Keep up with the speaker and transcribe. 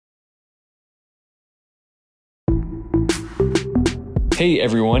Hey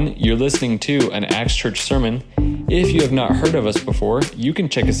everyone, you're listening to an Acts Church sermon. If you have not heard of us before, you can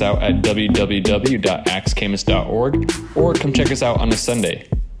check us out at www.axcamus.org or come check us out on a Sunday.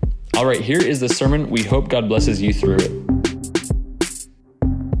 All right, here is the sermon. We hope God blesses you through it.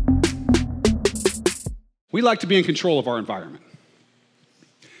 We like to be in control of our environment.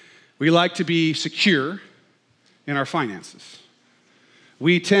 We like to be secure in our finances.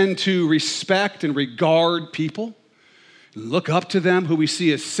 We tend to respect and regard people, look up to them who we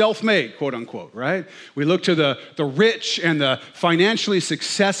see as self-made, quote unquote, right? We look to the rich and the financially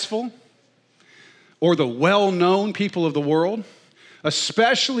successful or the well-known people of the world,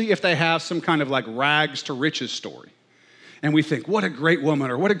 especially if they have some kind of like rags to riches story. And we think, what a great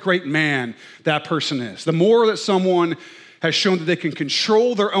woman or what a great man that person is. The more that someone has shown that they can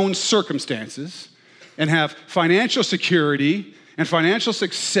control their own circumstances and have financial security and financial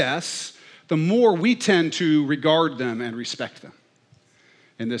success, the more we tend to regard them and respect them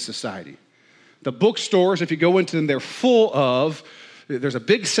in this society. The bookstores, if you go into them, they're full of, there's a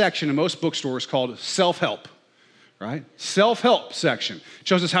big section in most bookstores called self-help, right? Self-help section. It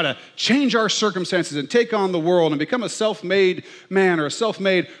shows us how to change our circumstances and take on the world and become a self-made man or a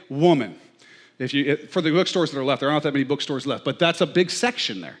self-made woman. For the bookstores that are left, there aren't that many bookstores left, but that's a big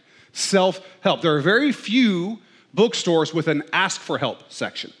section there. Self-help. There are very few bookstores with an ask for help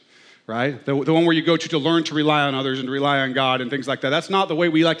section. Right? The one where you go to learn to rely on others and to rely on God and things like that. That's not the way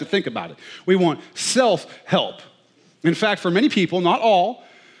we like to think about it. We want self-help. In fact, for many people, not all,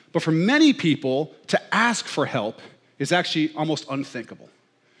 but for many people, to ask for help is actually almost unthinkable.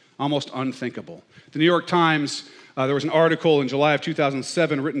 Almost unthinkable. The New York Times, there was an article in July of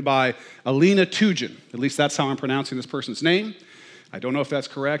 2007 written by Alina Tugin. At least that's how I'm pronouncing this person's name. I don't know if that's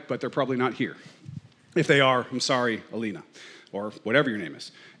correct, but they're probably not here. If they are, I'm sorry, Alina, or whatever your name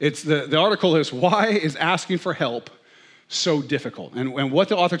is. It's the article is, why is asking for help so difficult? And what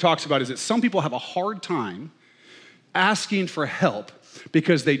the author talks about is that some people have a hard time asking for help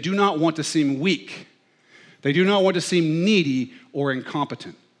because they do not want to seem weak. They do not want to seem needy or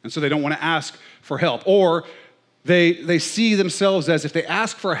incompetent. And so they don't want to ask for help. Or they see themselves as if they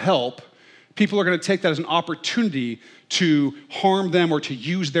ask for help, people are going to take that as an opportunity to harm them or to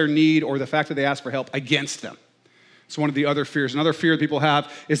use their need or the fact that they ask for help against them. It's one of the other fears. Another fear that people have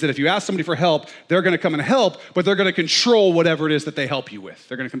is that if you ask somebody for help, they're going to come and help, but they're going to control whatever it is that they help you with.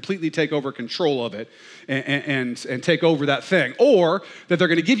 They're going to completely take over control of it and take over that thing. Or that they're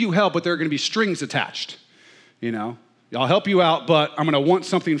going to give you help, but there are going to be strings attached. You know, I'll help you out, but I'm going to want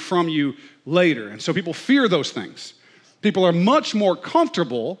something from you later. And so people fear those things. People are much more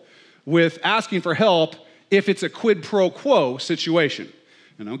comfortable with asking for help if it's a quid pro quo situation.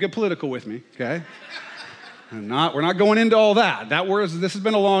 And don't get political with me, okay? We're not going into all that. This has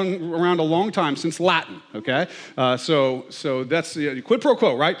been around a long time, since Latin, okay? So that's quid pro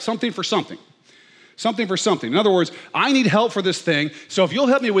quo, right? Something for something. Something for something. In other words, I need help for this thing, so if you'll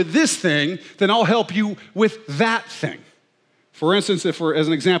help me with this thing, then I'll help you with that thing. For instance, as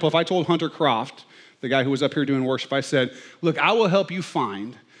an example, if I told Hunter Croft, the guy who was up here doing worship, I said, look, I will help you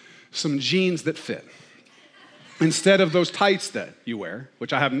find some jeans that fit instead of those tights that you wear,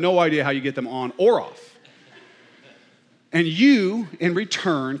 which I have no idea how you get them on or off. And you, in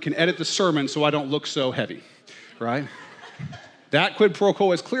return, can edit the sermon so I don't look so heavy, right? That quid pro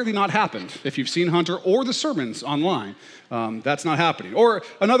quo has clearly not happened. If you've seen Hunter or the sermons online, that's not happening. Or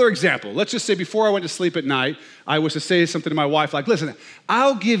another example, let's just say before I went to sleep at night, I was to say something to my wife like, listen,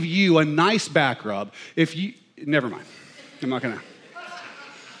 I'll give you a nice back rub if you, never mind. I'm not gonna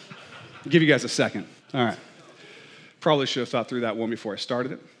give you guys a second. All right. Probably should have thought through that one before I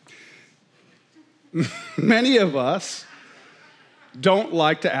started it. Many of us don't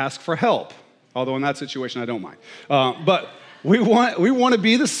like to ask for help, although in that situation I don't mind. But we want to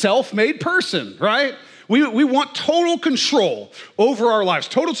be the self-made person, right? We want total control over our lives,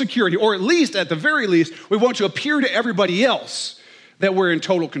 total security, or at least, at the very least, we want to appear to everybody else that we're in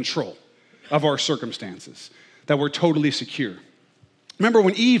total control of our circumstances, that we're totally secure. Remember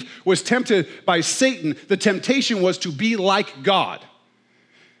when Eve was tempted by Satan, the temptation was to be like God.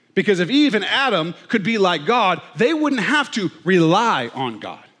 Because if Eve and Adam could be like God, they wouldn't have to rely on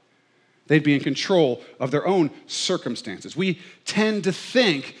God. They'd be in control of their own circumstances. We tend to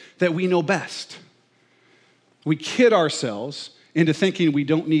think that we know best. We kid ourselves into thinking we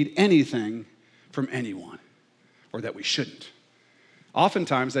don't need anything from anyone, or that we shouldn't.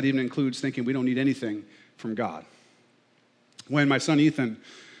 Oftentimes, that even includes thinking we don't need anything from God. When my son Ethan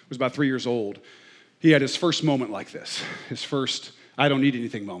was about 3 years old, he had his first moment like this, his first I don't need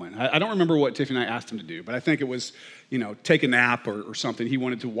anything moment. I don't remember what Tiffany and I asked him to do, but I think it was, take a nap or something. He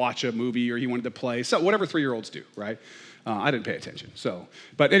wanted to watch a movie or he wanted to play. So whatever 3-year-olds do, right? I didn't pay attention.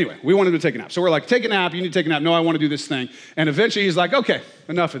 But anyway, we wanted him to take a nap. So we're like, take a nap. You need to take a nap. No, I want to do this thing. And eventually he's like, okay,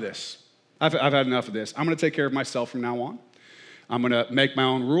 enough of this. I've had enough of this. I'm going to take care of myself from now on. I'm going to make my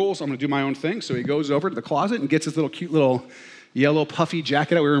own rules. I'm going to do my own thing. So he goes over to the closet and gets his cute little yellow puffy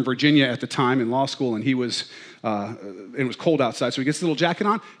jacket out. We were in Virginia at the time in law school, and it was cold outside. So he gets his little jacket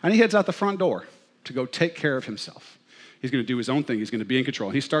on, and he heads out the front door to go take care of himself. He's going to do his own thing. He's going to be in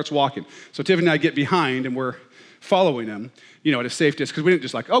control. He starts walking. So Tiffany and I get behind, and we're following him, at a safe distance, because we didn't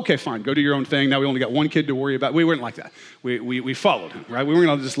just like, okay, fine, go do your own thing. Now we only got one kid to worry about. We weren't like that. We followed him, right? We weren't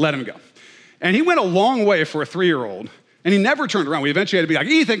going to just let him go. And he went a long way for a 3-year-old, and he never turned around. We eventually had to be like,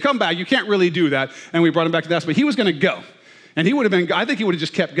 Ethan, come back. You can't really do that. And we brought him back to the house, but he was going to go. And I think he would have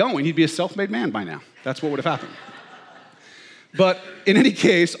just kept going. He'd be a self-made man by now. That's what would have happened. But in any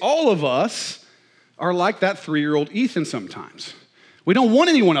case, all of us are like that 3-year-old Ethan sometimes. We don't want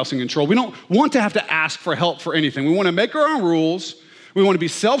anyone else in control. We don't want to have to ask for help for anything. We want to make our own rules. We want to be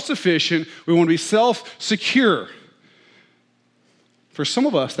self-sufficient. We want to be self-secure. For some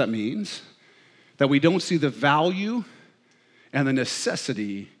of us, that means that we don't see the value and the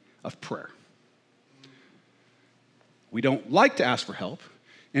necessity of prayer. We don't like to ask for help,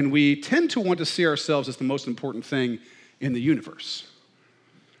 and we tend to want to see ourselves as the most important thing in the universe.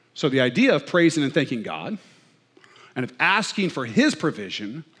 So the idea of praising and thanking God and of asking for his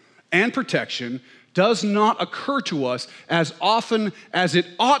provision and protection does not occur to us as often as it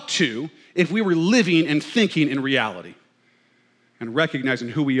ought to if we were living and thinking in reality and recognizing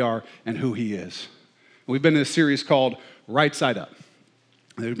who we are and who he is. We've been in a series called Right Side Up.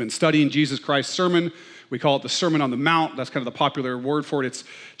 We've been studying Jesus Christ's sermon. We call it the Sermon on the Mount. That's kind of the popular word for it. It's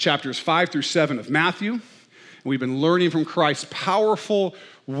chapters 5 through 7 of Matthew. And we've been learning from Christ's powerful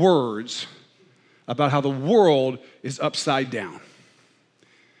words about how the world is upside down.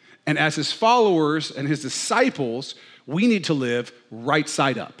 And as his followers and his disciples, we need to live right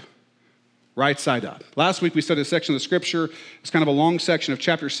side up. Right side up. Last week we studied a section of the scripture. It's kind of a long section of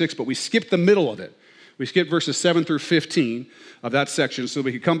chapter 6, but we skipped the middle of it. We skipped verses 7 through 15 of that section so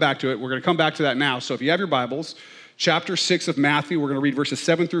we could come back to it. We're going to come back to that now. So if you have your Bibles, chapter 6 of Matthew, we're going to read verses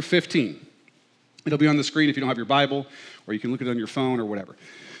 7 through 15. It'll be on the screen if you don't have your Bible, or you can look at it on your phone or whatever.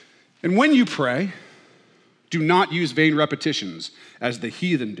 And when you pray, do not use vain repetitions as the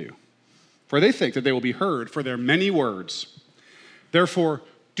heathen do, for they think that they will be heard for their many words. Therefore,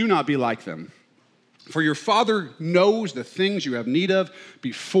 do not be like them, for your Father knows the things you have need of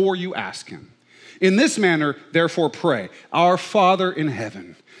before you ask him. In this manner, therefore, pray, Our Father in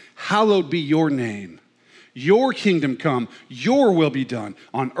heaven, hallowed be your name. Your kingdom come, your will be done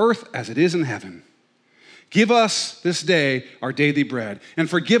on earth as it is in heaven. Give us this day our daily bread, and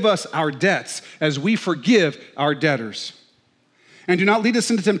forgive us our debts as we forgive our debtors. And do not lead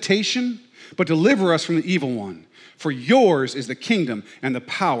us into temptation, but deliver us from the evil one. For yours is the kingdom and the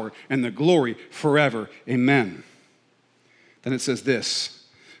power and the glory forever. Amen. Then it says this,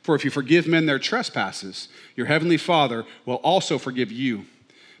 for if you forgive men their trespasses, your heavenly Father will also forgive you.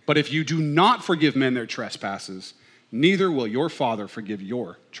 But if you do not forgive men their trespasses, neither will your Father forgive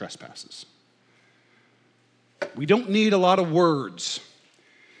your trespasses. We don't need a lot of words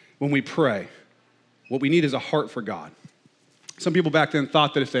when we pray. What we need is a heart for God. Some people back then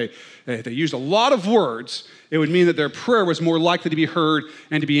thought that if they used a lot of words, it would mean that their prayer was more likely to be heard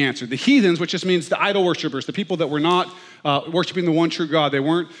and to be answered. The heathens, which just means the idol worshipers, the people that were not worshiping the one true God. They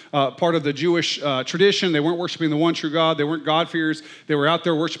weren't part of the Jewish tradition. They weren't worshiping the one true God. They weren't God-fearers. They were out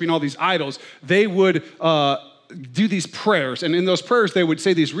there worshiping all these idols. They would do these prayers, and in those prayers, they would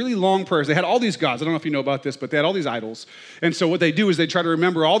say these really long prayers. They had all these gods. I don't know if you know about this, but they had all these idols. And so what they do is they try to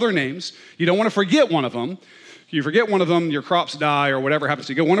remember all their names. You don't want to forget one of them. You forget one of them, your crops die or whatever happens.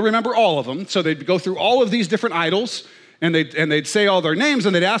 You want to remember all of them. So they'd go through all of these different idols, and they'd say all their names,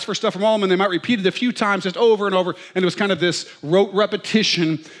 and they'd ask for stuff from all of them, and they might repeat it a few times just over and over, and it was kind of this rote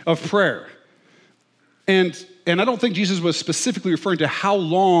repetition of prayer. And I don't think Jesus was specifically referring to how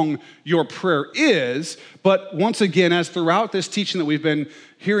long your prayer is, but once again, as throughout this teaching that we've been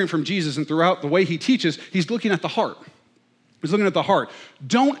hearing from Jesus and throughout the way he teaches, he's looking at the heart. He's looking at the heart.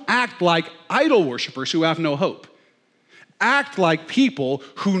 Don't act like idol worshipers who have no hope. Act like people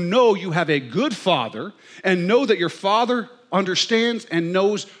who know you have a good Father and know that your Father understands and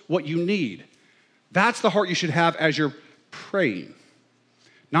knows what you need. That's the heart you should have as you're praying,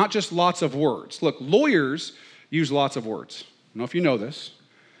 not just lots of words. Look, lawyers use lots of words. I don't know if you know this,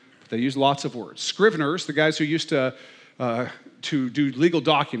 but they use lots of words. Scriveners, the guys who used to do legal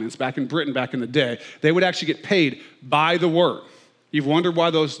documents back in Britain back in the day, they would actually get paid by the word, You've wondered why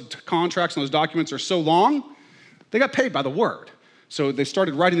those contracts and those documents are so long? They got paid by the word. So they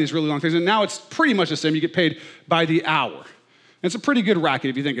started writing these really long things, and now it's pretty much the same. You get paid by the hour. It's a pretty good racket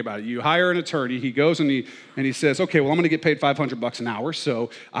if you think about it. You hire an attorney, he goes and he says, okay, well, I'm gonna get paid $500 an hour, so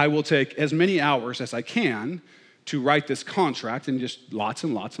I will take as many hours as I can to write this contract, and just lots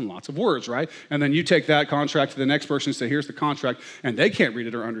and lots and lots of words, right? And then you take that contract to the next person and say, here's the contract, and they can't read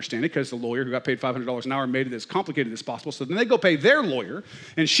it or understand it because the lawyer who got paid $500 an hour made it as complicated as possible. So then they go pay their lawyer,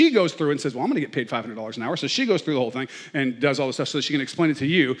 and she goes through and says, well, I'm gonna get paid $500 an hour. So she goes through the whole thing and does all this stuff so that she can explain it to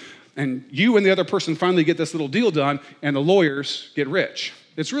you. And you and the other person finally get this little deal done, and the lawyers get rich.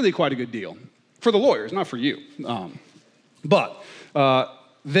 It's really quite a good deal for the lawyers, not for you.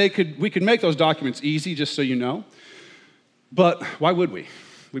 We could make those documents easy, just so you know. But why would we?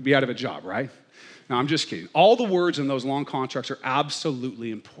 We'd be out of a job, right? No, I'm just kidding. All the words in those long contracts are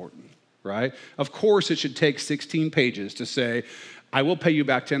absolutely important, right? Of course, it should take 16 pages to say, I will pay you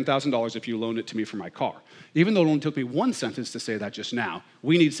back $10,000 if you loan it to me for my car. Even though it only took me one sentence to say that just now,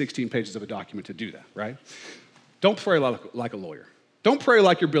 we need 16 pages of a document to do that, right? Don't pray like a lawyer. Don't pray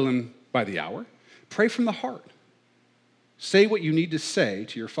like you're billing by the hour. Pray from the heart. Say what you need to say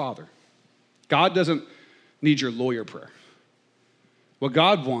to your Father. God doesn't need your lawyer prayer. What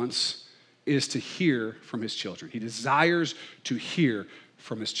God wants is to hear from his children. He desires to hear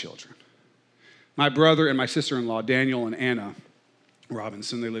from his children. My brother and my sister-in-law, Daniel and Anna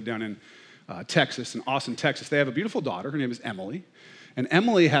Robinson, they live down in Texas, in Austin, Texas. They have a beautiful daughter. Her name is Emily. And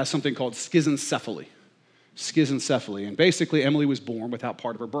Emily has something called schizencephaly. Schizencephaly. And basically, Emily was born without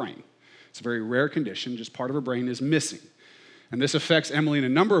part of her brain. It's a very rare condition. Just part of her brain is missing. And this affects Emily in a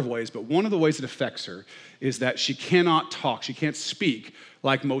number of ways, but one of the ways it affects her is that she cannot talk. She can't speak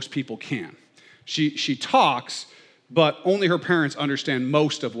like most people can. She talks, but only her parents understand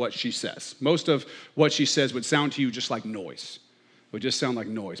most of what she says. Most of what she says would sound to you just like noise. It would just sound like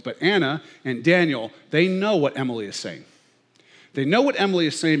noise. But Anna and Daniel, they know what Emily is saying. They know what Emily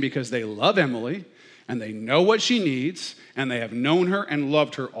is saying because they love Emily, and they know what she needs, and they have known her and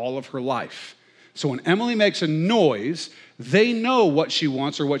loved her all of her life. So when Emily makes a noise, they know what she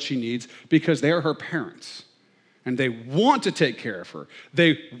wants or what she needs because they are her parents. And they want to take care of her.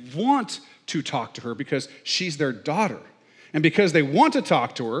 They want to talk to her because she's their daughter. And because they want to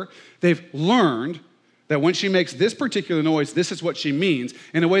talk to her, they've learned that when she makes this particular noise, this is what she means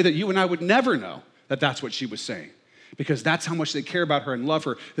in a way that you and I would never know that that's what she was saying. Because that's how much they care about her and love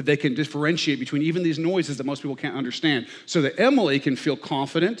her, that they can differentiate between even these noises that most people can't understand, so that Emily can feel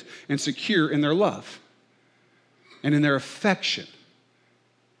confident and secure in their love and in their affection.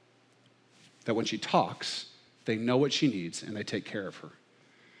 That when she talks, they know what she needs and they take care of her.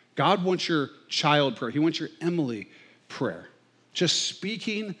 God wants your child prayer. He wants your Emily prayer. Just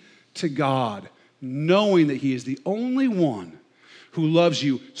speaking to God, knowing that he is the only one who loves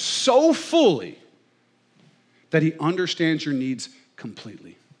you so fully that he understands your needs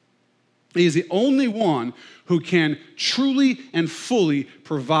completely. He is the only one who can truly and fully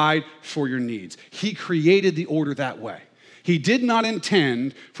provide for your needs. He created the order that way. He did not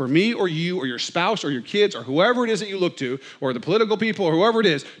intend for me or you or your spouse or your kids or whoever it is that you look to, or the political people or whoever it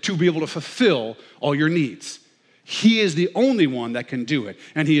is, to be able to fulfill all your needs. He is the only one that can do it.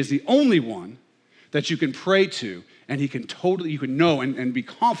 And he is the only one that you can pray to, and you can know and be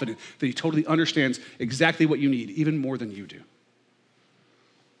confident that he totally understands exactly what you need, even more than you do.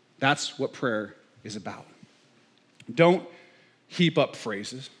 That's what prayer is about. Don't heap up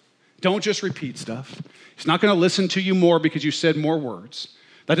phrases. Don't just repeat stuff. He's not going to listen to you more because you said more words.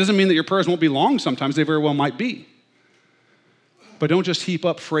 That doesn't mean that your prayers won't be long sometimes. They very well might be. But don't just heap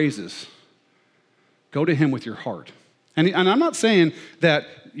up phrases. Go to him with your heart. And I'm not saying that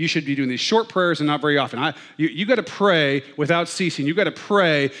you should be doing these short prayers and not very often. You got to pray without ceasing. You got to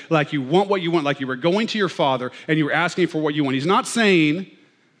pray like you want what you want, like you were going to your Father and you were asking for what you want. He's not saying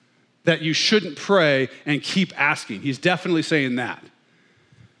that you shouldn't pray and keep asking. He's definitely saying that.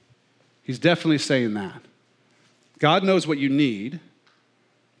 He's definitely saying that. God knows what you need,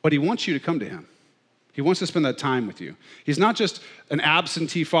 but he wants you to come to him. He wants to spend that time with you. He's not just an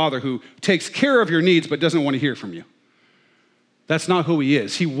absentee father who takes care of your needs but doesn't want to hear from you. That's not who he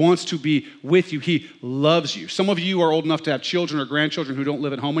is. He wants to be with you. He loves you. Some of you are old enough to have children or grandchildren who don't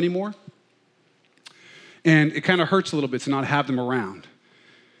live at home anymore. And it kind of hurts a little bit to not have them around.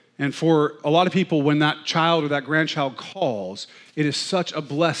 And for a lot of people, when that child or that grandchild calls, it is such a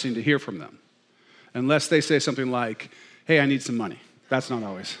blessing to hear from them. Unless they say something like, hey, I need some money. That's not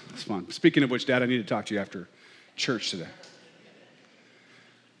always as fun. Speaking of which, Dad, I need to talk to you after church today.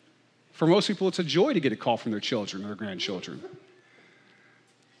 For most people, it's a joy to get a call from their children or their grandchildren.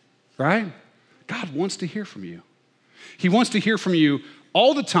 Right? God wants to hear from you. He wants to hear from you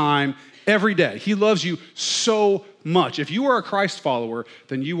all the time, every day. He loves you so much. If you are a Christ follower,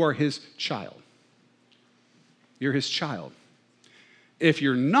 then you are his child. You're his child. If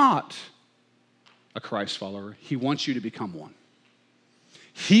you're not a Christ follower, he wants you to become one.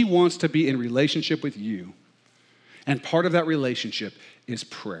 He wants to be in relationship with you. And part of that relationship is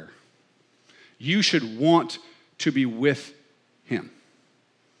prayer. You should want to be with him.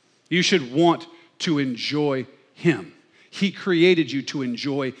 You should want to enjoy him. He created you to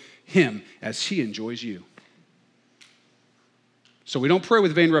enjoy him as he enjoys you. So we don't pray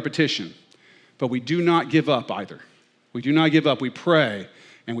with vain repetition, but we do not give up either. We do not give up. We pray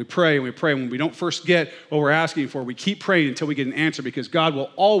and we pray and we pray. When we don't first get what we're asking for, we keep praying until we get an answer, because God will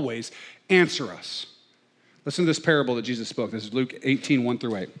always answer us. Listen to this parable that Jesus spoke. This is Luke 18,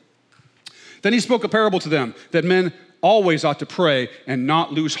 1-8. Then he spoke a parable to them that men always ought to pray and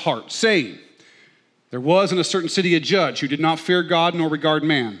not lose heart, saying, there was in a certain city a judge who did not fear God nor regard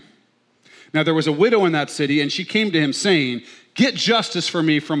man. Now there was a widow in that city, and she came to him saying, get justice for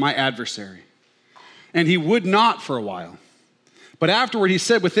me from my adversary. And he would not for a while. But afterward he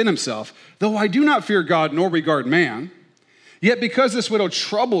said within himself, though I do not fear God nor regard man, yet because this widow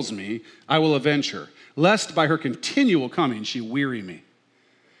troubles me, I will avenge her, lest by her continual coming she weary me.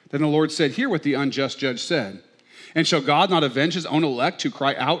 Then the Lord said, hear what the unjust judge said. And shall God not avenge his own elect who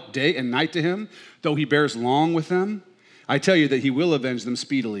cry out day and night to him, though he bears long with them? I tell you that he will avenge them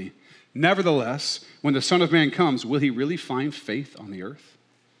speedily. Nevertheless, when the Son of Man comes, will he really find faith on the earth?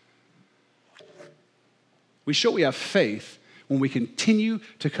 We show we have faith when we continue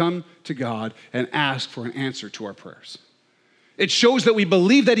to come to God and ask for an answer to our prayers. It shows that we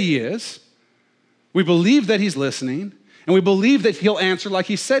believe that he is, we believe that he's listening, and we believe that he'll answer like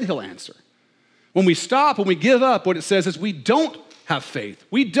he said he'll answer. When we stop, when we give up, what it says is we don't have faith.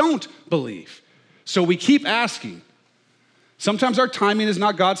 We don't believe. So we keep asking. Sometimes our timing is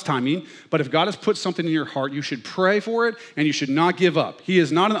not God's timing, but if God has put something in your heart, you should pray for it and you should not give up. He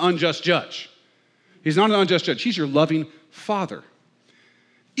is not an unjust judge. He's not an unjust judge. He's your loving Father.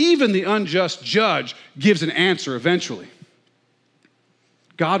 Even the unjust judge gives an answer eventually.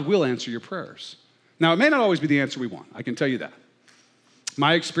 God will answer your prayers. Now, it may not always be the answer we want. I can tell you that.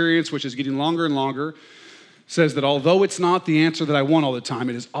 My experience, which is getting longer and longer, says that although it's not the answer that I want all the time,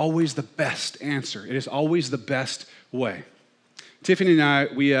 it is always the best answer. It is always the best way. Tiffany and I,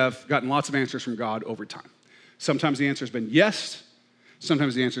 we have gotten lots of answers from God over time. Sometimes the answer has been yes.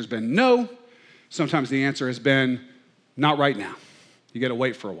 Sometimes the answer has been no. Sometimes the answer has been not right now. You got to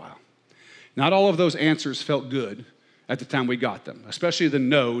wait for a while. Not all of those answers felt good at the time we got them, especially the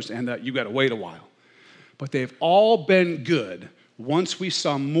no's and that you got to wait a while. But they've all been good once we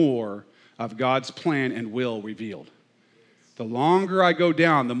saw more of God's plan and will revealed. The longer I go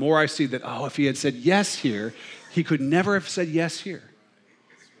down, the more I see that, if he had said yes here, he could never have said yes here.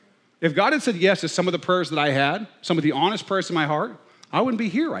 If God had said yes to some of the prayers that I had, some of the honest prayers in my heart, I wouldn't be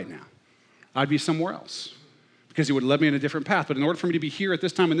here right now. I'd be somewhere else because he would have led me in a different path. But in order for me to be here at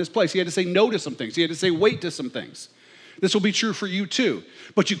this time in this place, he had to say no to some things. He had to say wait to some things. This will be true for you too.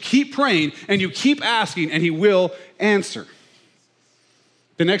 But you keep praying and you keep asking and he will answer.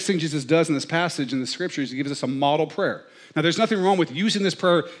 The next thing Jesus does in this passage in the scripture is he gives us a model prayer. Now, there's nothing wrong with using this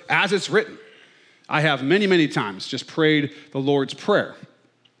prayer as it's written. I have many, many times just prayed the Lord's Prayer.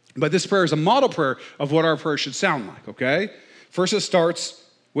 But this prayer is a model prayer of what our prayer should sound like, okay? First, it starts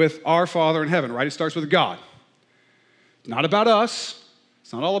with our Father in heaven, right? It starts with God. It's not about us.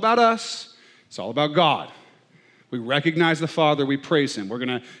 It's not all about us. It's all about God. We recognize the Father. We praise him.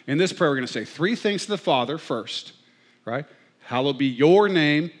 In this prayer, we're going to say three things to the Father first, right? Hallowed be your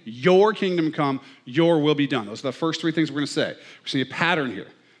name, your kingdom come, your will be done. Those are the first three things we're going to say. We're seeing a pattern here.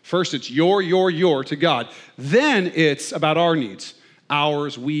 First, it's your to God. Then it's about our needs.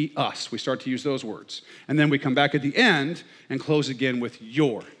 Ours, we, us. We start to use those words. And then we come back at the end and close again with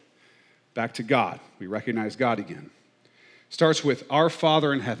your. Back to God. We recognize God again. Starts with our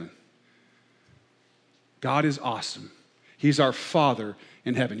Father in heaven. God is awesome. He's our Father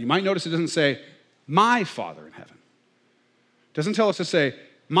in heaven. You might notice it doesn't say, my Father in heaven. It doesn't tell us to say,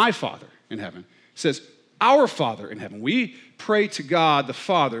 my Father in heaven. It says, our Father in heaven. We pray to God the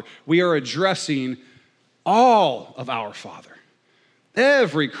Father. We are addressing all of our Father.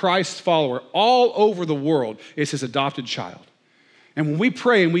 Every Christ follower all over the world is his adopted child. And when we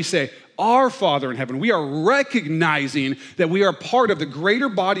pray and we say, our Father in heaven, we are recognizing that we are part of the greater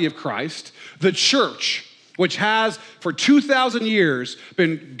body of Christ, the church, which has for 2,000 years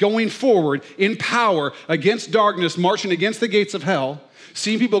been going forward in power against darkness, marching against the gates of hell,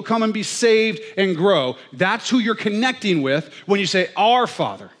 seeing people come and be saved and grow. That's who you're connecting with when you say, our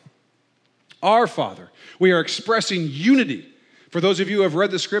Father. Our Father. We are expressing unity. For those of you who have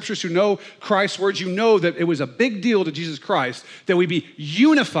read the scriptures, who know Christ's words, you know that it was a big deal to Jesus Christ that we be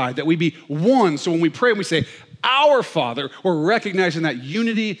unified, that we be one. So when we pray and we say, our Father, we're recognizing that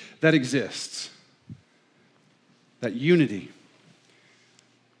unity that exists. That unity.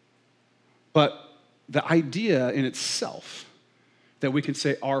 But the idea in itself that we can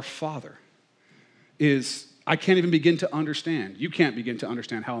say our Father is, I can't even begin to understand. You can't begin to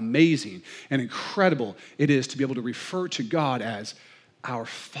understand how amazing and incredible it is to be able to refer to God as our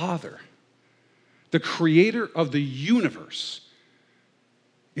Father. The creator of the universe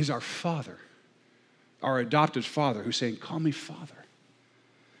is our Father, our adopted Father, who's saying, call me Father.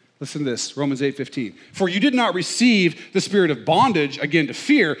 Listen to this, Romans 8:15. For you did not receive the spirit of bondage, again to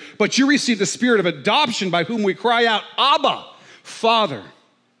fear, but you received the spirit of adoption by whom we cry out, Abba, Father.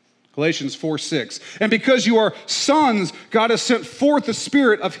 Galatians 4:6. And because you are sons, God has sent forth the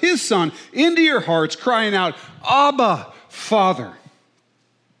Spirit of His Son into your hearts, crying out, Abba, Father.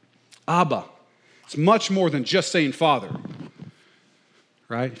 Abba. It's much more than just saying Father,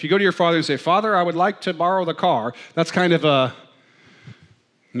 right? If you go to your father and say, Father, I would like to borrow the car, that's kind of a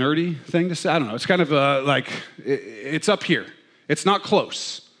nerdy thing to say. I don't know. It's kind of it's up here. It's not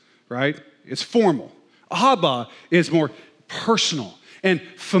close, right? It's formal. Abba is more personal and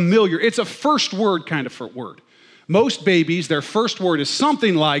familiar. It's a first word kind of word. Most babies, their first word is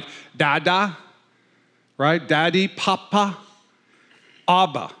something like dada, right? Daddy, papa,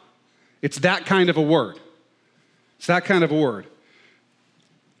 Abba. It's that kind of a word. It's that kind of a word.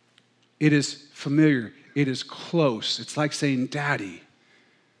 It is familiar. It is close. It's like saying daddy.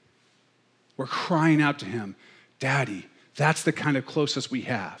 We're crying out to him, Daddy. That's the kind of closeness we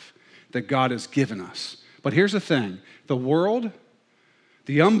have that God has given us. But here's the thing. The world,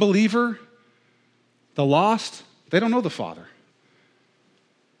 the unbeliever, the lost, they don't know the Father.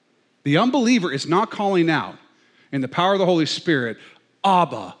 The unbeliever is not calling out in the power of the Holy Spirit,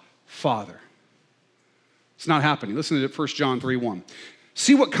 Abba, Father. It's not happening. Listen to 1 John 3:1.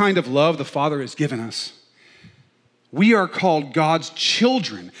 See what kind of love the Father has given us. We are called God's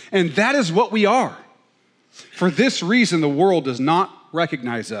children, and that is what we are. For this reason, the world does not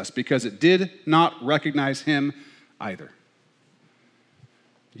recognize us, because it did not recognize him either.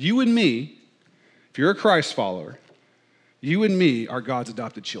 You and me, if you're a Christ follower, you and me are God's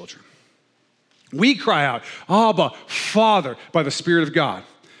adopted children. We cry out, Abba, Father, by the Spirit of God.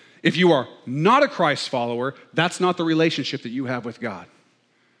 If you are not a Christ follower, that's not the relationship that you have with God.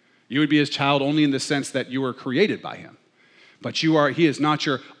 You would be his child only in the sense that you were created by him. But he is not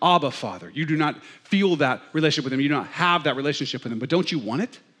your Abba Father. You do not feel that relationship with him. You do not have that relationship with him. But don't you want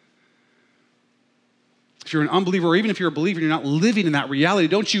it? If you're an unbeliever, or even if you're a believer and you're not living in that reality,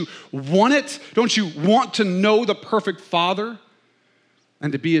 don't you want it? Don't you want to know the perfect Father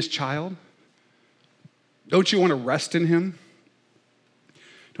and to be his child? Don't you want to rest in him?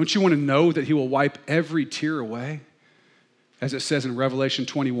 Don't you want to know that he will wipe every tear away? As it says in Revelation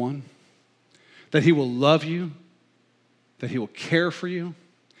 21, that he will love you, that he will care for you,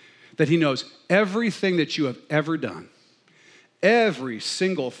 that he knows everything that you have ever done, every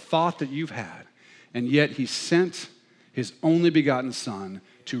single thought that you've had, and yet he sent his only begotten Son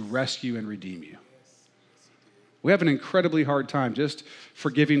to rescue and redeem you. We have an incredibly hard time just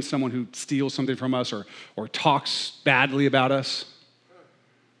forgiving someone who steals something from us or talks badly about us.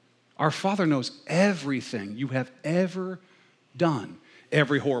 Our Father knows everything you have ever done.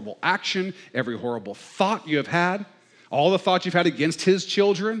 Every horrible action, every horrible thought you have had, all the thoughts you've had against his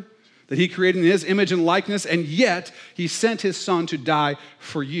children that he created in his image and likeness, and yet he sent his Son to die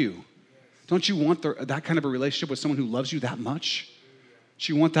for you. Don't you want that kind of a relationship with someone who loves you that much?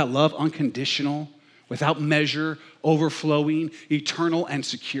 Do you want that love unconditional, without measure, overflowing, eternal, and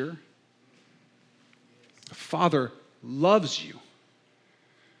secure? The Father loves you.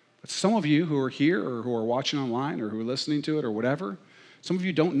 But some of you who are here or who are watching online or who are listening to it or whatever, some of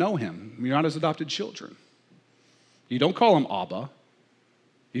you don't know him. You're not his adopted children. You don't call him Abba.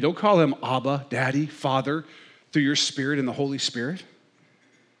 You don't call him Abba, Daddy, Father, through your Spirit and the Holy Spirit.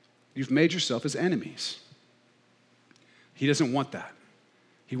 You've made yourself his enemies. He doesn't want that.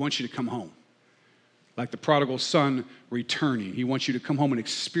 He wants you to come home. Like the prodigal son returning. He wants you to come home and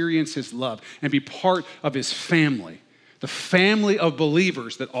experience his love and be part of his family. The family of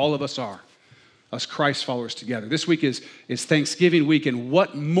believers that all of us are, us Christ followers together. This week is Thanksgiving week, and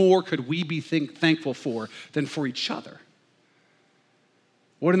what more could we be thankful for than for each other?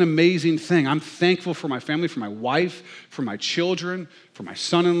 What an amazing thing. I'm thankful for my family, for my wife, for my children, for my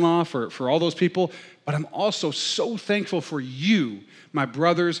son-in-law, for all those people, but I'm also so thankful for you, my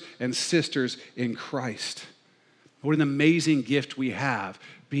brothers and sisters in Christ. What an amazing gift we have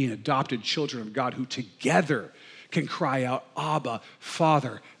being adopted children of God who together can cry out, Abba,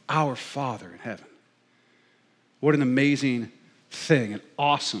 Father, our Father in heaven. What an amazing thing, an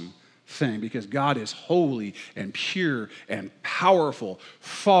awesome thing, because God is holy and pure and powerful,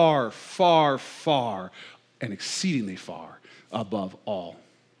 far, far, far, and exceedingly far above all.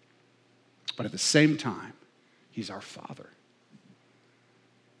 But at the same time, he's our Father.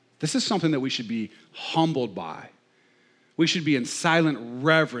 This is something that we should be humbled by. We should be in silent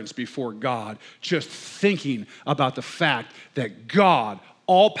reverence before God, just thinking about the fact that God,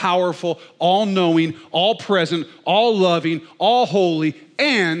 all-powerful, all-knowing, all-present, all-loving, all-holy,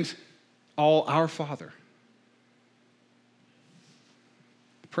 and all our Father.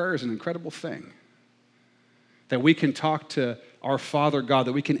 Prayer is an incredible thing. That we can talk to our Father God,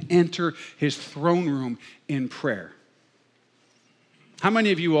 that we can enter his throne room in prayer. How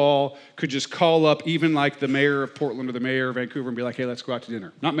many of you all could just call up even like the mayor of Portland or the mayor of Vancouver and be like, hey, let's go out to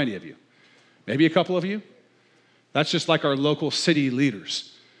dinner? Not many of you. Maybe a couple of you. That's just like our local city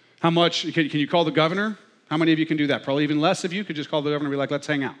leaders. How much, can you call the governor? How many of you can do that? Probably even less of you could just call the governor and be like, let's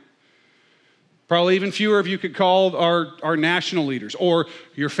hang out. Probably even fewer of you could call our national leaders or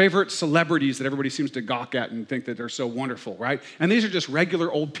your favorite celebrities that everybody seems to gawk at and think that they're so wonderful, right? And these are just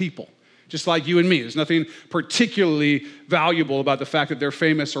regular old people, just like you and me. There's nothing particularly valuable about the fact that they're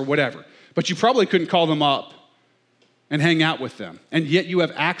famous or whatever. But you probably couldn't call them up and hang out with them. And yet you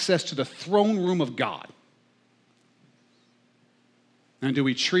have access to the throne room of God. And do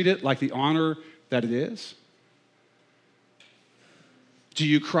we treat it like the honor that it is? Do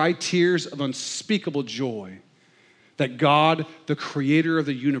you cry tears of unspeakable joy that God, the creator of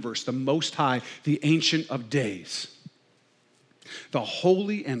the universe, the Most High, the Ancient of Days, the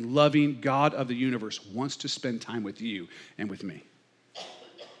holy and loving God of the universe wants to spend time with you and with me?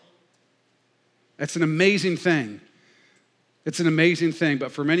 That's an amazing thing. It's an amazing thing,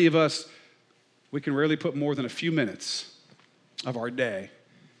 but for many of us, we can rarely put more than a few minutes of our day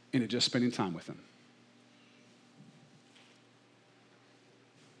into just spending time with him.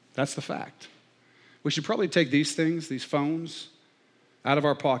 That's the fact. We should probably take these things, these phones, out of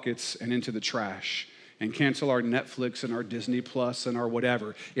our pockets and into the trash and cancel our Netflix and our Disney Plus and our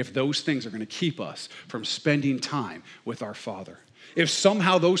whatever if those things are going to keep us from spending time with our Father. If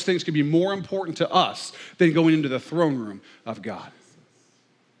somehow those things could be more important to us than going into the throne room of God.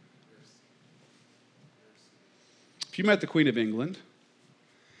 If you met the Queen of England,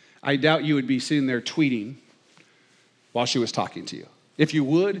 I doubt you would be sitting there tweeting while she was talking to you. If you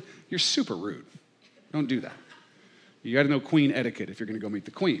would, you're super rude. Don't do that. You got to know Queen etiquette if you're going to go meet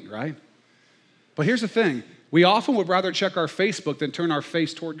the Queen, right? But here's the thing. We often would rather check our Facebook than turn our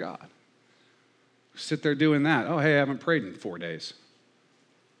face toward God. Sit there doing that. Oh, hey, I haven't prayed in 4 days.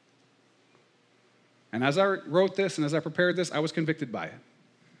 And as I wrote this and as I prepared this, I was convicted by it.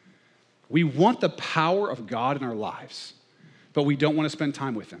 We want the power of God in our lives, but we don't want to spend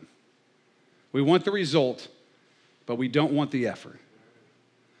time with him. We want the result, but we don't want the effort.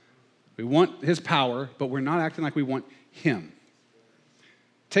 We want his power, but we're not acting like we want him.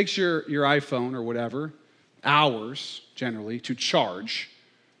 It takes your iPhone or whatever, hours generally, to charge,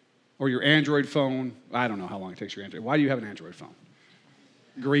 or your Android phone. I don't know how long it takes your Android. Why do you have an Android phone?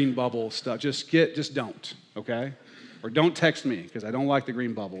 Green bubble stuff. Just don't, okay? Or don't text me, because I don't like the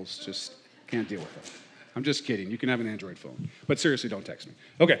green bubbles. Just can't deal with it. I'm just kidding. You can have an Android phone. But seriously, don't text me.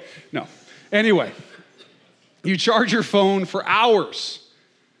 Okay, no. Anyway, you charge your phone for hours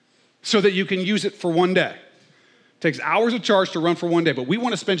so that you can use it for one day. It takes hours of charge to run for one day, but we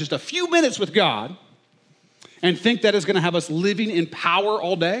want to spend just a few minutes with God and think that is going to have us living in power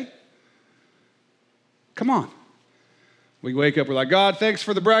all day? Come on. We wake up, we're like, God, thanks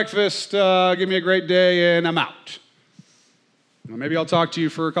for the breakfast. Give me a great day, and I'm out. Well, maybe I'll talk to you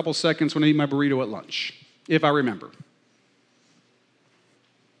for a couple seconds when I eat my burrito at lunch, if I remember.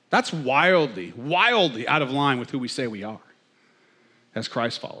 That's wildly, wildly out of line with who we say we are as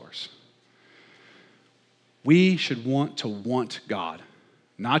Christ followers. We should want God,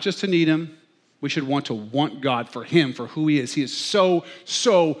 not just to need him. We should want God for him, for who he is. He is so,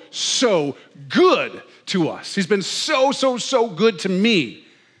 so, so good to us. He's been so, so, so good to me.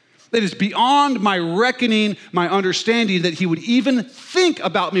 It is beyond my reckoning, my understanding that he would even think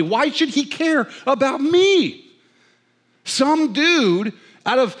about me. Why should he care about me? Some dude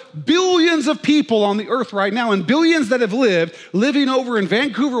out of billions of people on the earth right now and billions that have living over in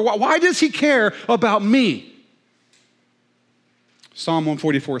Vancouver, why does he care about me? Psalm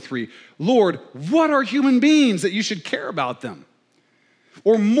 144:3, Lord, what are human beings that you should care about them?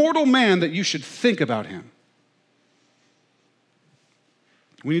 Or mortal man that you should think about him?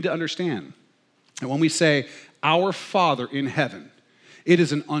 We need to understand that when we say, our Father in heaven, It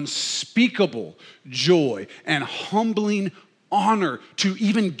is an unspeakable joy and humbling honor to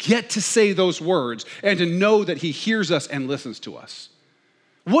even get to say those words and to know that he hears us and listens to us.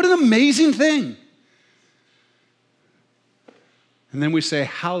 What an amazing thing. And then we say,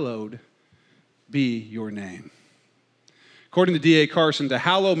 hallowed be your name. According to D.A. Carson, to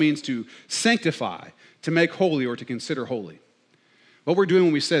hallow means to sanctify, to make holy, or to consider holy. What we're doing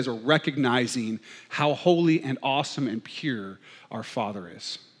when we say is we're recognizing how holy and awesome and pure our Father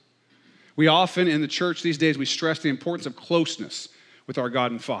is. We often in the church these days, we stress the importance of closeness with our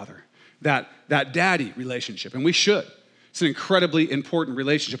God and Father, that daddy relationship, and we should. It's an incredibly important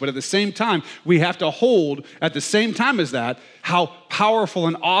relationship, but at the same time, we have to hold, at the same time as that, how powerful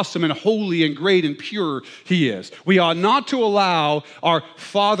and awesome and holy and great and pure he is. We ought not to allow our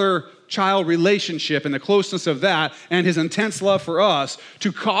father-child relationship and the closeness of that and his intense love for us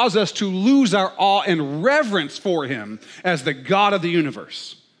to cause us to lose our awe and reverence for him as the God of the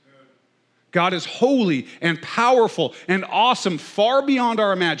universe. God is holy and powerful and awesome, far beyond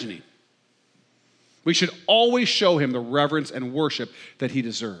our imagining. We should always show him the reverence and worship that he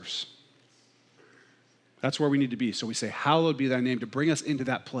deserves. That's where we need to be. So we say, hallowed be thy name, to bring us into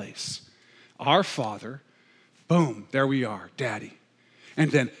that place. Our Father, boom, there we are, Daddy.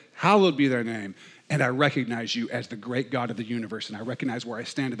 And then, hallowed be thy name, and I recognize you as the great God of the universe, and I recognize where I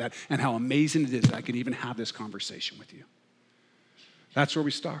stand at that, and how amazing it is that I can even have this conversation with you. That's where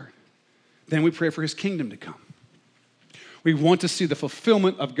we start. Then we pray for his kingdom to come. We want to see the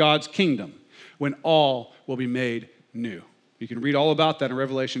fulfillment of God's kingdom, when all will be made new. You can read all about that in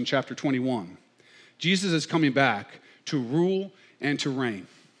Revelation chapter 21. Jesus is coming back to rule and to reign.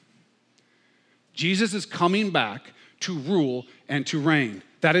 Jesus is coming back to rule and to reign.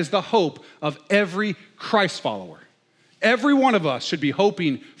 That is the hope of every Christ follower. Every one of us should be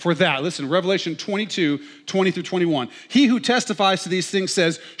hoping for that. Listen, Revelation 22, 20 through 21. He who testifies to these things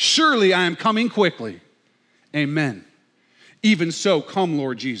says, surely I am coming quickly. Amen. Even so, come,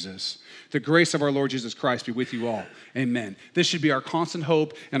 Lord Jesus. The grace of our Lord Jesus Christ be with you all. Amen. This should be our constant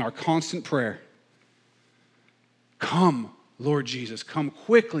hope and our constant prayer. Come, Lord Jesus. Come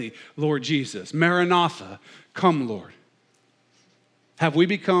quickly, Lord Jesus. Maranatha, come, Lord. Have we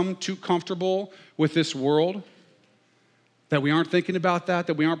become too comfortable with this world that we aren't thinking about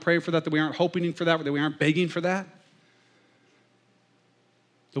that we aren't praying for that we aren't hoping for that we aren't begging for that?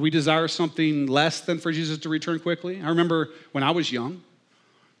 Do we desire something less than for Jesus to return quickly? I remember when I was young,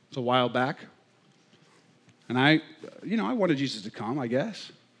 it was a while back, and I wanted Jesus to come, I guess.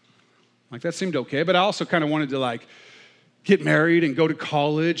 Like, that seemed okay, but I also kind of wanted to, get married and go to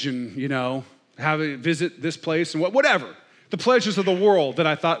college and, visit this place and whatever. The pleasures of the world that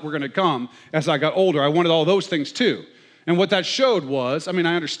I thought were going to come as I got older. I wanted all those things too. And what that showed was, I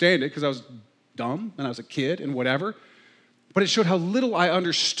understand it because I was dumb and I was a kid and whatever, but it showed how little I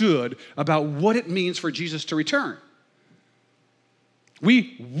understood about what it means for Jesus to return.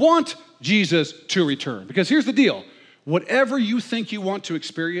 We want Jesus to return because here's the deal. Whatever you think you want to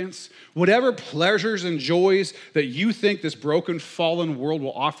experience, whatever pleasures and joys that you think this broken, fallen world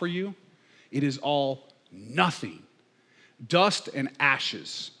will offer you, it is all nothing, dust and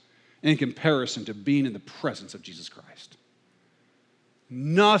ashes in comparison to being in the presence of Jesus Christ.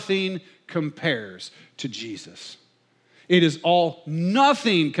 Nothing compares to Jesus. It is all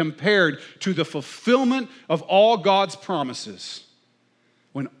nothing compared to the fulfillment of all God's promises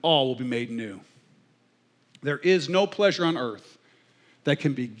when all will be made new. There is no pleasure on earth that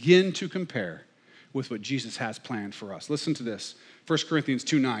can begin to compare with what Jesus has planned for us. Listen to this, 1 Corinthians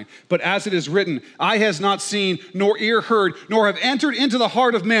 2:9. But as it is written, eye has not seen, nor ear heard, nor have entered into the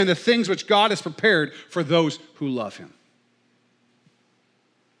heart of man the things which God has prepared for those who love him.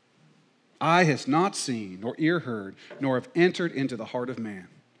 Eye has not seen, nor ear heard, nor have entered into the heart of man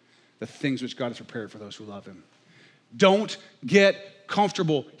the things which God has prepared for those who love him. Don't get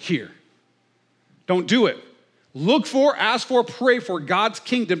comfortable here. Don't do it. Look for, ask for, pray for God's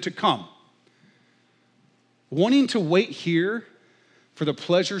kingdom to come. Wanting to wait here for the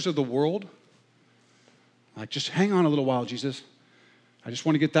pleasures of the world, just hang on a little while, Jesus. I just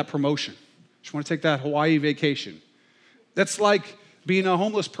want to get that promotion. I just want to take that Hawaii vacation. That's like being a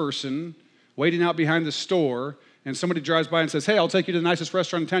homeless person waiting out behind the store and somebody drives by and says, hey, I'll take you to the nicest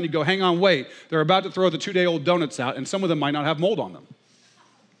restaurant in town. You go, hang on, wait. They're about to throw the 2-day-old donuts out and some of them might not have mold on them.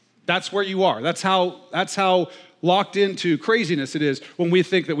 That's where you are. That's how locked into craziness it is when we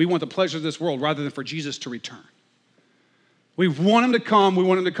think that we want the pleasure of this world rather than for Jesus to return. We want him to come. We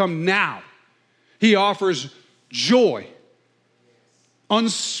want him to come now. He offers joy,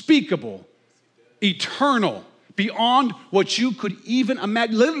 unspeakable, eternal, beyond what you could even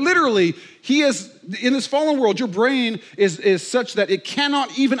imagine. Literally, he is, in this fallen world, your brain is such that it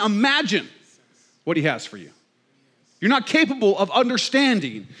cannot even imagine what he has for you. You're not capable of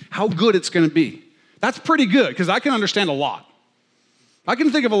understanding how good it's going to be. That's pretty good, because I can understand a lot. I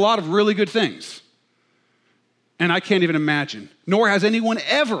can think of a lot of really good things. And I can't even imagine, nor has anyone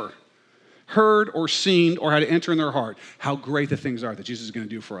ever heard or seen or had to enter in their heart how great the things are that Jesus is going to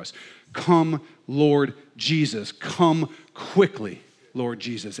do for us. Come, Lord Jesus. Come quickly, Lord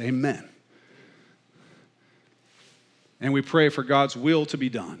Jesus. Amen. And we pray for God's will to be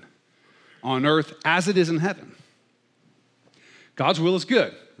done on earth as it is in heaven. God's will is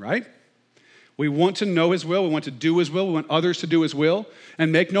good, right? We want to know his will. We want to do his will. We want others to do his will.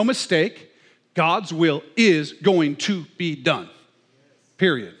 And make no mistake, God's will is going to be done,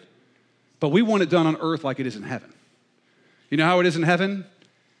 period. But we want it done on earth like it is in heaven. You know how it is in heaven?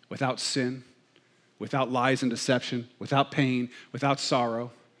 Without sin, without lies and deception, without pain, without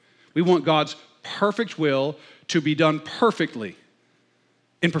sorrow. We want God's perfect will to be done perfectly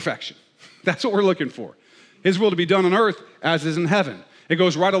in perfection. That's what we're looking for. His will to be done on earth as is in heaven. It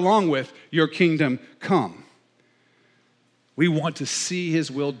goes right along with your kingdom come. We want to see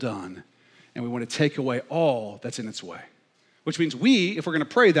his will done, and we want to take away all that's in its way. Which means we, if we're going to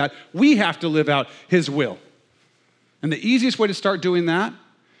pray that, we have to live out his will. And the easiest way to start doing that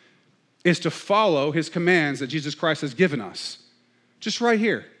is to follow his commands that Jesus Christ has given us. Just right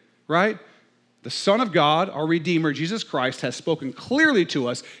here, right? The Son of God, our Redeemer, Jesus Christ, has spoken clearly to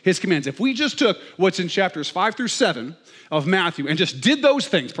us his commands. If we just took what's in chapters 5 through 7 of Matthew and just did those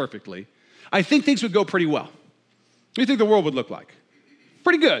things perfectly, I think things would go pretty well. What do you think the world would look like?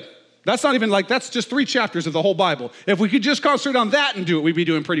 Pretty good. That's not even like, that's just 3 chapters of the whole Bible. If we could just concentrate on that and do it, we'd be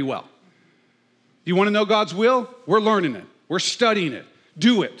doing pretty well. You want to know God's will? We're learning it. We're studying it.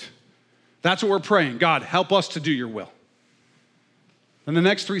 Do it. That's what we're praying. God, help us to do your will. And the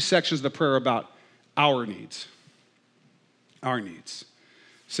next 3 sections of the prayer are about our needs. Our needs.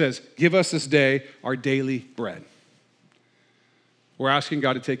 It says, give us this day our daily bread. We're asking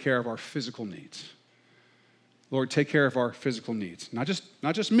God to take care of our physical needs. Lord, take care of our physical needs. Not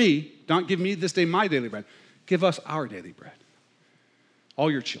just me. Don't give me this day my daily bread. Give us our daily bread.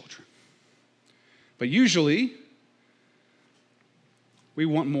 All your children. But usually, we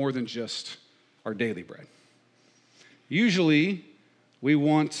want more than just our daily bread. Usually, we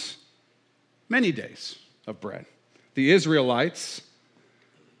want many days of bread. The Israelites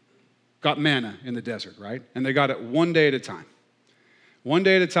got manna in the desert, right? And they got it one day at a time. One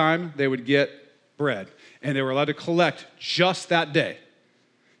day at a time, they would get bread. And they were allowed to collect just that day.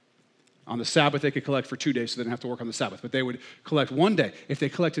 On the Sabbath, they could collect for 2 days, so they didn't have to work on the Sabbath. But they would collect one day. If they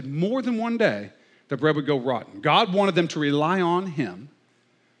collected more than one day, the bread would go rotten. God wanted them to rely on him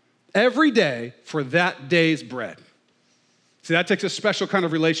every day for that day's bread. See, that takes a special kind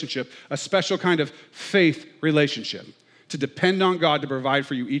of relationship, a special kind of faith relationship, to depend on God to provide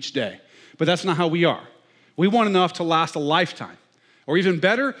for you each day. But that's not how we are. We want enough to last a lifetime. Or even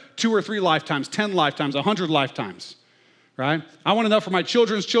better, 2 or 3 lifetimes, 10 lifetimes, 100 lifetimes, right? I want enough for my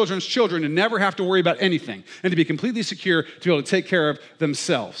children's children's children to never have to worry about anything and to be completely secure to be able to take care of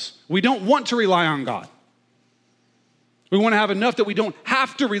themselves. We don't want to rely on God. We want to have enough that we don't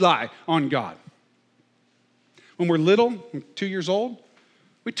have to rely on God. When we're little, 2 years old,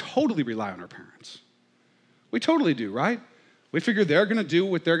 we totally rely on our parents. We totally do, right? We figure they're going to do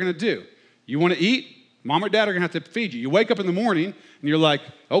what they're going to do. You want to eat? Mom or dad are going to have to feed you. You wake up in the morning and you're like,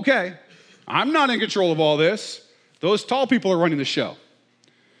 okay, I'm not in control of all this. Those tall people are running the show,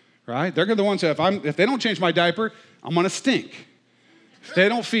 right? They're the ones that if they don't change my diaper, I'm going to stink. If they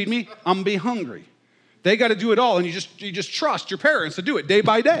don't feed me, I'm going to be hungry. They got to do it all, and you just trust your parents to do it day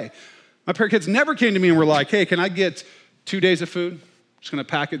by day. My kids never came to me and were like, hey, can I get 2 days of food? I'm just going to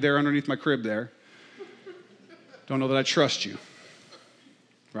pack it there underneath my crib there. Don't know that I trust you,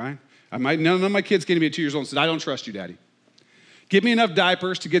 right? None of my kids came to me at 2 years old and said, I don't trust you, Daddy. Give me enough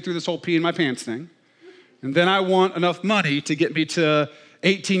diapers to get through this whole pee in my pants thing, and then I want enough money to get me to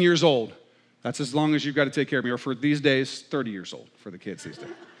 18 years old. That's as long as you've got to take care of me. Or for these days, 30 years old for the kids these days.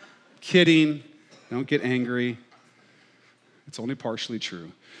 Kidding. Don't get angry. It's only partially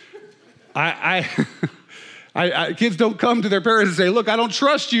true. Kids don't come to their parents and say, look, I don't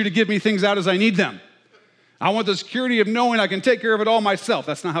trust you to give me things out as I need them. I want the security of knowing I can take care of it all myself.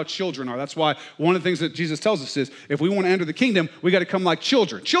 That's not how children are. That's why one of the things that Jesus tells us is if we want to enter the kingdom, we got to come like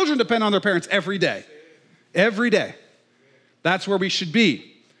children. Children depend on their parents every day. Every day. That's where we should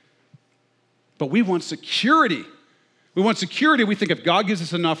be. But we want security. We want security. We think if God gives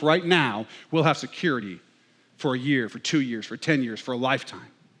us enough right now, we'll have security for a year, for 2 years, for 10 years, for a lifetime.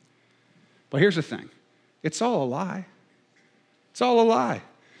 But here's the thing. It's all a lie. It's all a lie.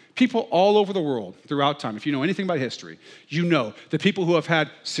 People all over the world throughout time, if you know anything about history, you know that people who have had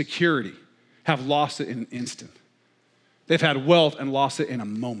security have lost it in an instant. They've had wealth and lost it in a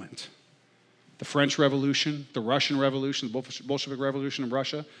moment. The French Revolution, the Russian Revolution, the Bolshevik Revolution in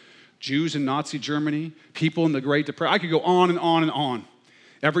Russia, Jews in Nazi Germany, people in the Great Depression. I could go on and on and on.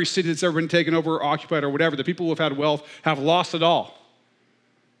 Every city that's ever been taken over or occupied or whatever, the people who have had wealth have lost it all.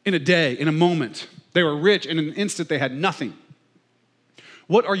 In a day, in a moment. They were rich, and in an instant they had nothing.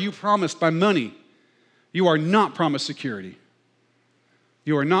 What are you promised by money? You are not promised security.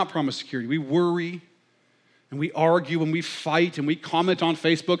 You are not promised security. We worry and we argue and we fight and we comment on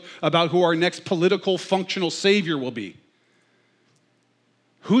Facebook about who our next political functional savior will be.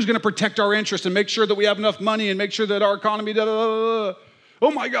 Who's going to protect our interests and make sure that we have enough money and make sure that our economy, oh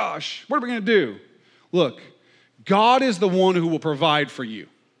my gosh, what are we going to do? Look, God is the one who will provide for you.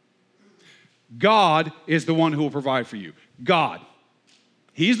 God is the one who will provide for you. God.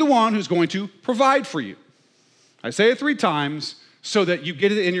 He's the one who's going to provide for you. I say it 3 times so that you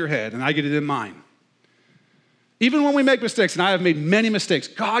get it in your head and I get it in mine. Even when we make mistakes, and I have made many mistakes,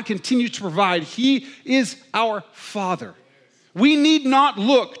 God continues to provide. He is our Father. We need not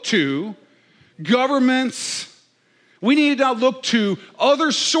look to governments. We need not look to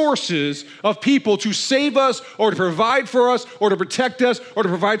other sources of people to save us or to provide for us or to protect us or to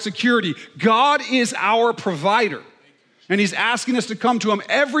provide security. God is our provider. And he's asking us to come to him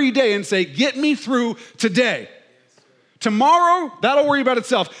every day and say, get me through today. Tomorrow, that'll worry about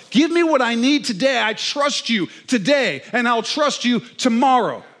itself. Give me what I need today. I trust you today, and I'll trust you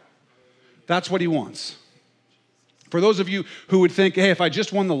tomorrow. That's what he wants. For those of you who would think, hey, if I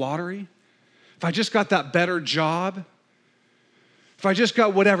just won the lottery, if I just got that better job, if I just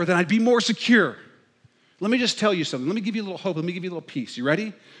got whatever, then I'd be more secure. Let me just tell you something. Let me give you a little hope. Let me give you a little peace. You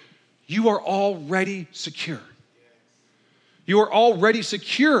ready? You are already secure. You are already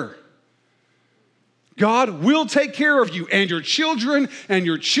secure. God will take care of you and your children and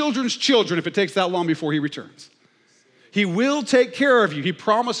your children's children if it takes that long before he returns. He will take care of you. He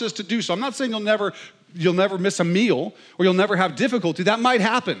promises to do so. I'm not saying you'll never miss a meal or you'll never have difficulty. That might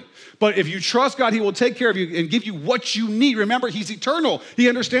happen. But if you trust God, he will take care of you and give you what you need. Remember, he's eternal. He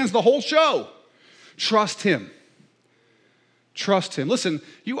understands the whole show. Trust him. Trust him. Listen,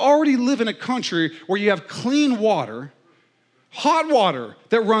 you already live in a country where you have clean water, hot water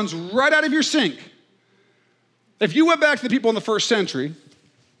that runs right out of your sink. If you went back to the people in the first century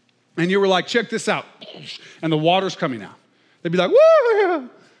and you were like, check this out, and the water's coming out, they'd be like, whoa,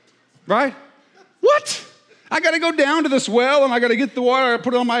 right? What? I got to go down to this well and I got to get the water, I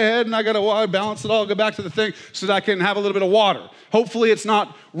put it on my head and I got to balance it all, go back to the thing so that I can have a little bit of water. Hopefully it's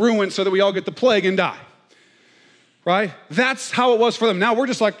not ruined so that we all get the plague and die, right? That's how it was for them. Now we're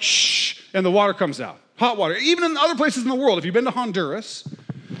just like, shh, and the water comes out, hot water. Even in other places in the world, if you've been to Honduras,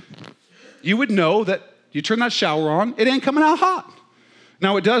 you would know that you turn that shower on, it ain't coming out hot.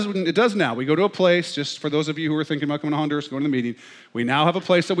 Now it does now. We go to a place, just for those of you who are thinking about coming to Honduras, going to the meeting, we now have a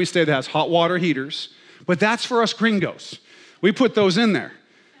place that we stay that has hot water heaters, but that's for us gringos. We put those in there.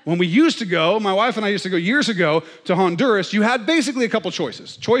 When we used to go, my wife and I used to go years ago to Honduras, you had basically a couple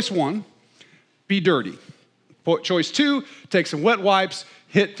choices. Choice 1, be dirty. Choice 2, take some wet wipes,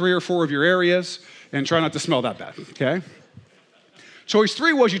 hit 3 or 4 of your areas, and try not to smell that bad, okay? Choice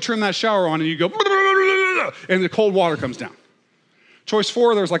 3 was you turn that shower on and you go, and the cold water comes down. Choice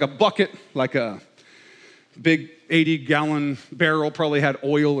 4, there's like a bucket, like a big 80-gallon barrel, probably had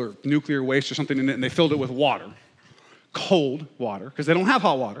oil or nuclear waste or something in it, and they filled it with water, cold water, because they don't have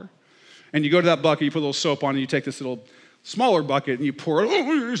hot water. And you go to that bucket, you put a little soap on, and you take this little smaller bucket, and you pour it,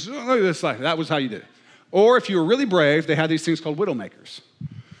 that was how you did it. Or if you were really brave, they had these things called Widowmakers.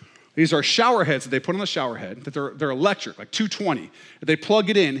 These are shower heads that they put on the shower head, that they're electric, like 220. They plug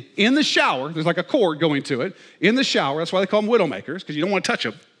it in the shower. There's like a cord going to it, in the shower. That's why they call them Widowmakers, because you don't want to touch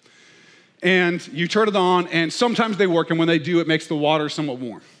them. And you turn it on, and sometimes they work, and when they do, it makes the water somewhat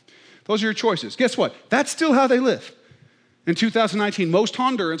warm. Those are your choices. Guess what? That's still how they live. In 2019, most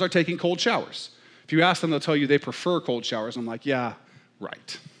Hondurans are taking cold showers. If you ask them, they'll tell you they prefer cold showers. I'm like, yeah,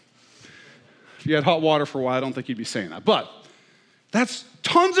 right. If you had hot water for a while, I don't think you'd be saying that. But that's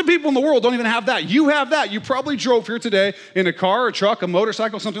tons of people in the world don't even have that. You have that. You probably drove here today in a car, a truck, a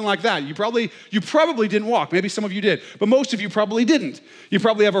motorcycle, something like that. You probably didn't walk. Maybe some of you did, but most of you probably didn't. You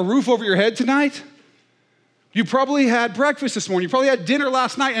probably have a roof over your head tonight. You probably had breakfast this morning. You probably had dinner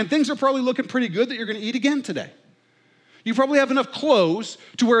last night, and things are probably looking pretty good that you're going to eat again today. You probably have enough clothes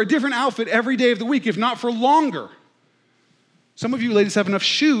to wear a different outfit every day of the week, if not for longer. Some of you ladies have enough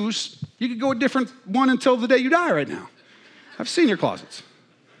shoes. You could go a different one until the day you die right now. I've seen your closets.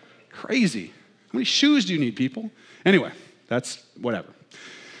 Crazy. How many shoes do you need, people? Anyway, that's whatever.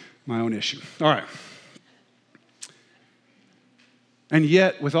 My own issue. All right. And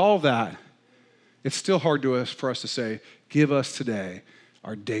yet, with all that, it's still hard for us to say, give us today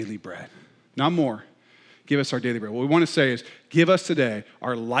our daily bread. Not more. Give us our daily bread. What we want to say is, give us today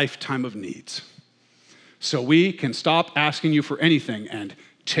our lifetime of needs. So we can stop asking you for anything and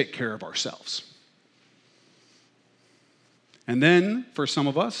take care of ourselves. And then, for some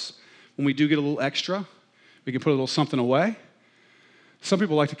of us, when we do get a little extra, we can put a little something away. Some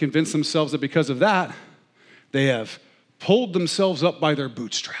people like to convince themselves that because of that, they have pulled themselves up by their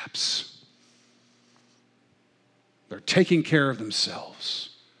bootstraps. They're taking care of themselves.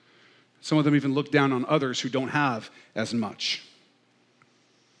 Some of them even look down on others who don't have as much.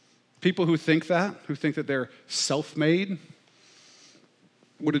 People who think that they're self-made,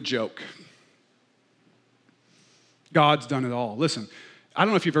 what a joke. God's done it all. Listen, I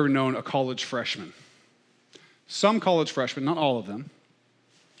don't know if you've ever known a college freshman. Some college freshmen, not all of them,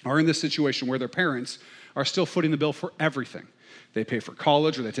 are in this situation where their parents are still footing the bill for everything. They pay for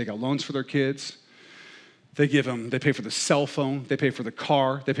college, or they take out loans for their kids. They pay for the cell phone, they pay for the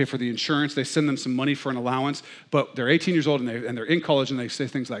car, they pay for the insurance, they send them some money for an allowance, but they're 18 years old and they're in college and they say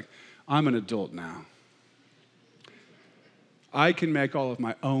things like, I'm an adult now. I can make all of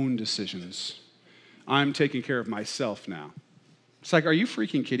my own decisions. I'm taking care of myself now. It's like, are you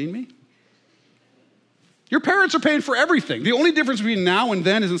freaking kidding me? Your parents are paying for everything. The only difference between now and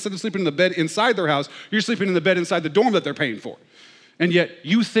then is instead of sleeping in the bed inside their house, you're sleeping in the bed inside the dorm that they're paying for. And yet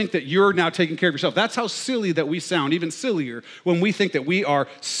you think that you're now taking care of yourself. That's how silly that we sound, even sillier, when we think that we are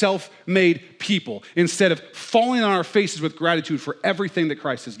self-made people instead of falling on our faces with gratitude for everything that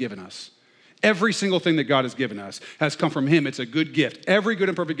Christ has given us. Every single thing that God has given us has come from him. It's a good gift. Every good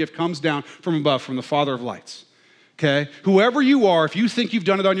and perfect gift comes down from above, from the Father of lights. Okay? Whoever you are, if you think you've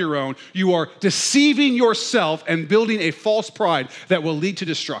done it on your own, you are deceiving yourself and building a false pride that will lead to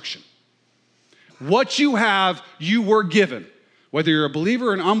destruction. What you have, you were given. Whether you're a believer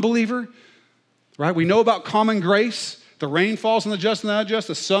or an unbeliever, right? We know about common grace. The rain falls on the just and the unjust.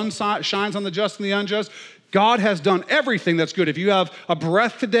 The sun shines on the just and the unjust. God has done everything that's good. If you have a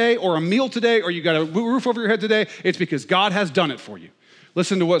breath today or a meal today or you got a roof over your head today, it's because God has done it for you.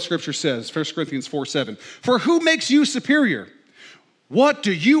 Listen to what Scripture says, 1 Corinthians 4:7. For who makes you superior? What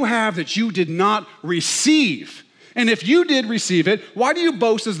do you have that you did not receive? And if you did receive it, why do you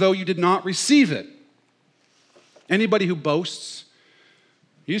boast as though you did not receive it? Anybody who boasts,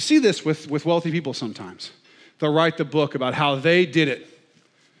 you see this with wealthy people sometimes. They'll write the book about how they did it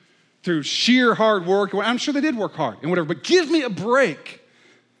through sheer hard work. I'm sure they did work hard and whatever, but give me a break.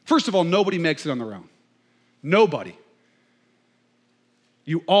 First of all, nobody makes it on their own. Nobody.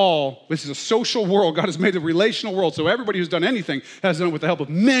 This is a social world. God has made a relational world, so everybody who's done anything has done it with the help of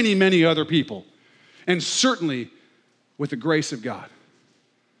many, many other people, and certainly with the grace of God.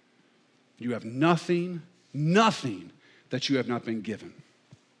 You have nothing that you have not been given.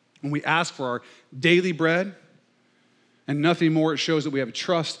 When we ask for our daily bread and nothing more, it shows that we have a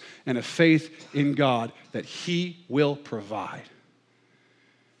trust and a faith in God that he will provide.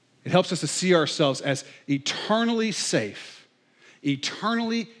 It helps us to see ourselves as eternally safe,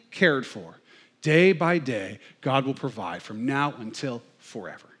 eternally cared for. Day by day, God will provide from now until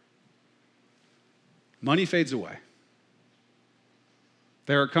forever. Money fades away.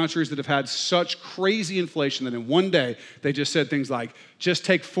 There are countries that have had such crazy inflation that in one day they just said things like, just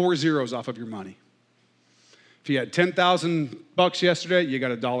take 4 zeros off of your money. If you had $10,000 yesterday, you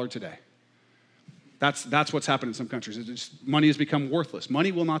got $1 today. That's what's happened in some countries. Money has become worthless.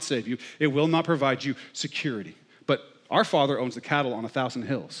 Money will not save you. It will not provide you security. But our Father owns the cattle on 1,000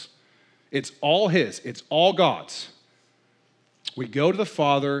 hills. It's all his. It's all God's. We go to the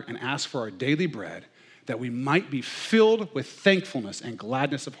Father and ask for our daily bread that we might be filled with thankfulness and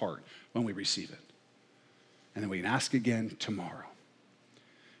gladness of heart when we receive it. And then we can ask again tomorrow.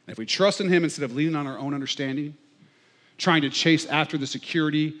 And if we trust in him instead of leaning on our own understanding, trying to chase after the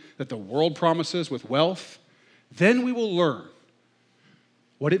security that the world promises with wealth, then we will learn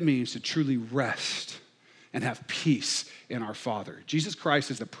what it means to truly rest and have peace in our Father. Jesus Christ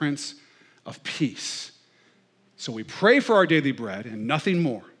is the Prince of Peace. So we pray for our daily bread and nothing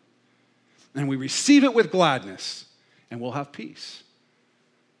more. And we receive it with gladness, and we'll have peace.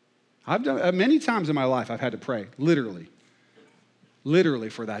 I've done many times in my life I've had to pray, literally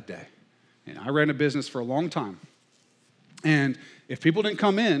for that day. And I ran a business for a long time. And if people didn't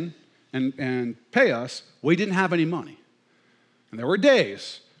come in and pay us, we didn't have any money. And there were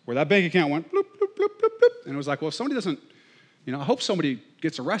days where that bank account went bloop, bloop, bloop, bloop, bloop. And it was like, well, if somebody doesn't, I hope somebody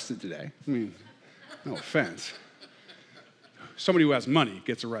gets arrested today. I mean, no offense. Somebody who has money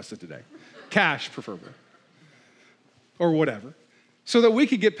gets arrested today. cash preferably, or whatever, so that we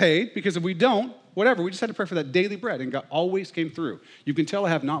could get paid, because if we don't, whatever, we just had to pray for that daily bread, and God always came through. You can tell I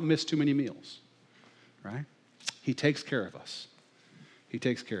have not missed too many meals, right? He takes care of us. He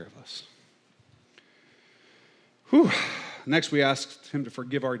takes care of us. Whew. Next, we asked him to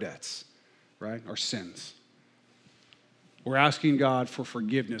forgive our debts, right? Our sins. We're asking God for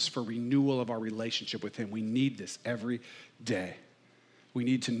forgiveness, for renewal of our relationship with him. We need this every day. We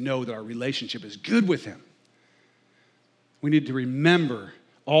need to know that our relationship is good with him. We need to remember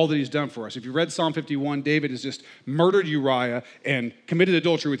all that he's done for us. If you read Psalm 51, David has just murdered Uriah and committed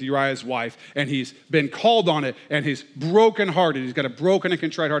adultery with Uriah's wife, and he's been called on it, and he's brokenhearted. He's got a broken and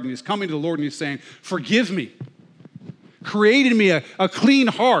contrite heart, and he's coming to the Lord, and he's saying, forgive me. Create in me a clean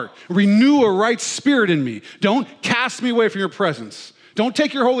heart. Renew a right spirit in me. Don't cast me away from your presence. Don't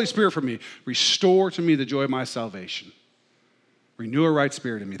take your Holy Spirit from me. Restore to me the joy of my salvation. Renew a right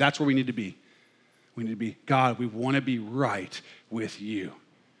spirit in me. That's where we need to be. We need to be, God, we want to be right with you.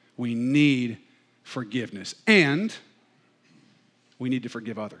 We need forgiveness. And we need to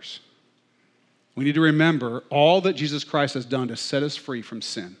forgive others. We need to remember all that Jesus Christ has done to set us free from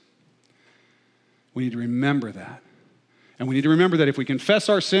sin. We need to remember that. And we need to remember that if we confess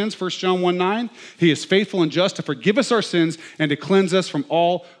our sins, 1 John 1:9, he is faithful and just to forgive us our sins and to cleanse us from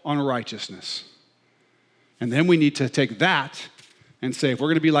all unrighteousness. And then we need to take that and say, if we're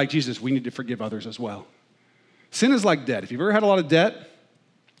going to be like Jesus, we need to forgive others as well. Sin is like debt. If you've ever had a lot of debt,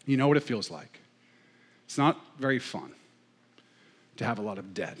 you know what it feels like. It's not very fun to have a lot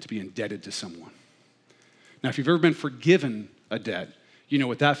of debt, to be indebted to someone. Now, if you've ever been forgiven a debt, you know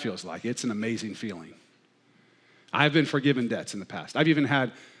what that feels like. It's an amazing feeling. I've been forgiven debts in the past. I've even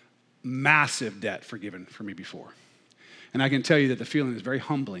had massive debt forgiven for me before. And I can tell you that the feeling is very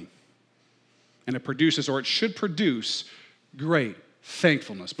humbling. And it produces, or it should produce, great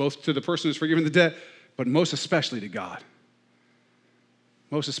thankfulness, both to the person who's forgiven the debt, but most especially to God.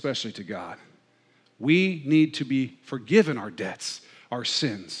 Most especially to God. We need to be forgiven our debts, our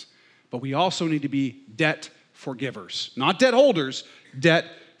sins, but we also need to be debt forgivers. Not debt holders, debt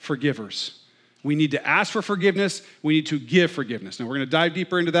forgivers. We need to ask for forgiveness. We need to give forgiveness. Now, we're going to dive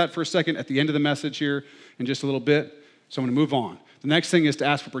deeper into that for a second at the end of the message here in just a little bit. So I'm going to move on. The next thing is to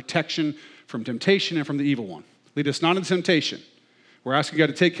ask for protection from temptation and from the evil one. Lead us not into temptation. We're asking God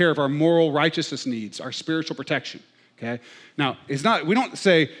to take care of our moral righteousness needs, our spiritual protection, okay? Now, we don't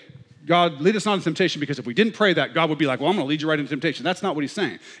say, God, lead us not into temptation, because if we didn't pray that, God would be like, well, I'm going to lead you right into temptation. That's not what he's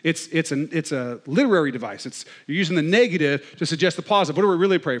saying. It's a literary device. You're using the negative to suggest the positive. What do we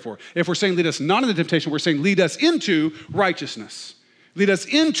really pray for? If we're saying lead us not into temptation, we're saying lead us into righteousness. Lead us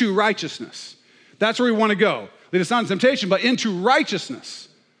into righteousness. That's where we want to go. Lead us not into temptation, but into righteousness.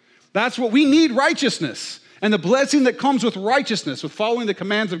 That's what we need, righteousness. And the blessing that comes with righteousness, with following the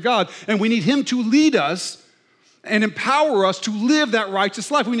commands of God. And we need him to lead us and empower us to live that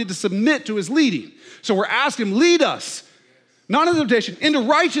righteous life. We need to submit to his leading. So we're asking him, lead us, not into temptation, into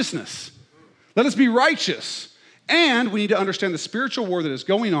righteousness. Let us be righteous. And we need to understand the spiritual war that is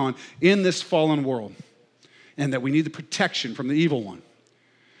going on in this fallen world, and that we need the protection from the evil one.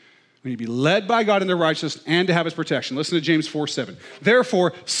 We need to be led by God in their righteousness and to have his protection. Listen to James 4:7.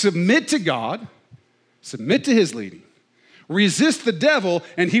 Therefore, submit to God, submit to his leading. Resist the devil,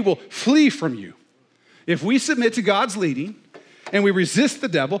 and he will flee from you. If we submit to God's leading and we resist the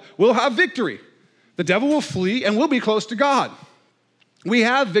devil, we'll have victory. The devil will flee and we'll be close to God. We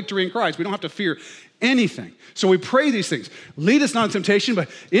have victory in Christ. We don't have to fear anything. So we pray these things. Lead us not into temptation, but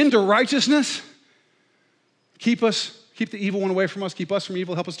into righteousness. Keep the evil one away from us. Keep us from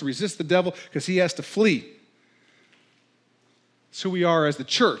evil. Help us to resist the devil, because he has to flee. It's who we are as the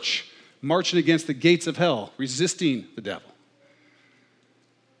church, marching against the gates of hell, resisting the devil.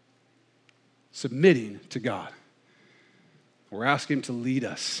 Submitting to God. We're asking him to lead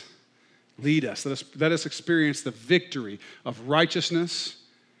us. Lead us. Let us experience the victory of righteousness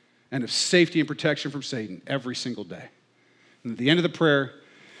and of safety and protection from Satan every single day. And at the end of the prayer,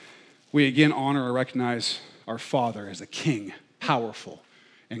 we again honor or recognize our Father as a King, powerful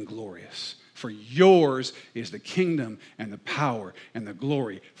and glorious. For yours is the kingdom and the power and the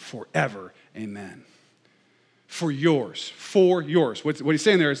glory forever. Amen. For yours. What he's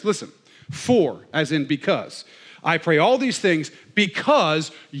saying there is, listen, for, as in because. I pray all these things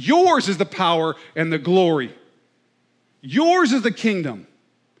because yours is the power and the glory. Yours is the kingdom.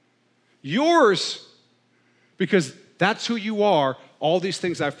 Yours, because that's who you are. All these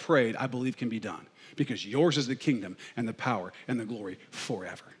things I've prayed, I believe can be done. Because yours is the kingdom and the power and the glory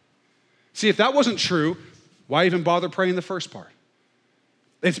forever. See, if that wasn't true, why even bother praying the first part?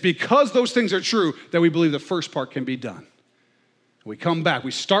 It's because those things are true that we believe the first part can be done. We come back.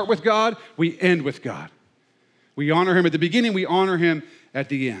 We start with God. We end with God. We honor him at the beginning. We honor him at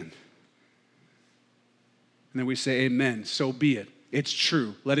the end. And then we say, amen, so be it. It's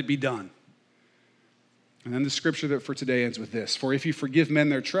true. Let it be done. And then the scripture that for today ends with this. For if you forgive men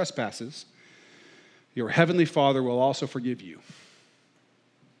their trespasses, your heavenly Father will also forgive you.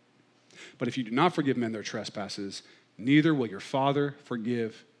 But if you do not forgive men their trespasses, neither will your Father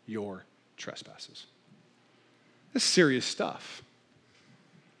forgive your trespasses. This is serious stuff.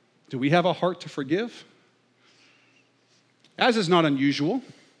 Do we have a heart to forgive? As is not unusual,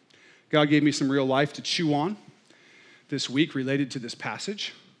 God gave me some real life to chew on this week related to this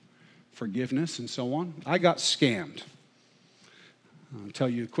passage, forgiveness and so on. I got scammed. I'll tell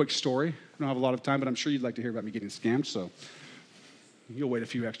you a quick story. I don't have a lot of time, but I'm sure you'd like to hear about me getting scammed, so you'll wait a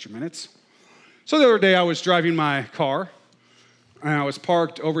few extra minutes. So the other day I was driving my car, and I was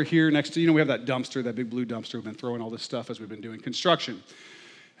parked over here next to, we have that dumpster, that big blue dumpster. We've been throwing all this stuff as we've been doing construction.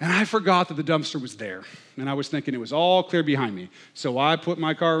 And I forgot that the dumpster was there. And I was thinking it was all clear behind me. So I put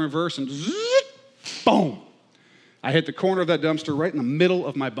my car in reverse and boom. I hit the corner of that dumpster right in the middle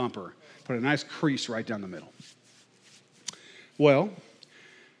of my bumper. Put a nice crease right down the middle. Well,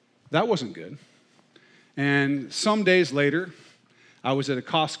 that wasn't good. And some days later, I was at the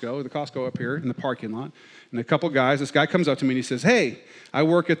Costco up here in the parking lot, and a couple guys, this guy comes up to me and he says, hey, I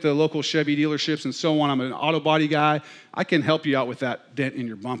work at the local Chevy dealerships and so on. I'm an auto body guy. I can help you out with that dent in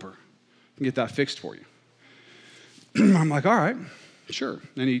your bumper. I can get that fixed for you. I'm like, all right, sure.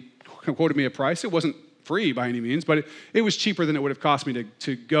 And he quoted me a price. It wasn't free by any means, but it was cheaper than it would have cost me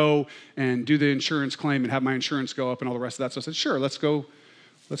to go and do the insurance claim and have my insurance go up and all the rest of that. So I said, sure, let's go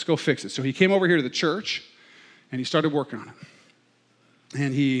fix it. So he came over here to the church and he started working on it.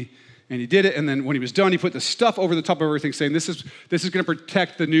 And he did it, and then when he was done, he put the stuff over the top of everything, saying, this is going to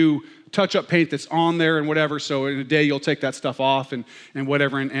protect the new touch-up paint that's on there and whatever, so in a day you'll take that stuff off and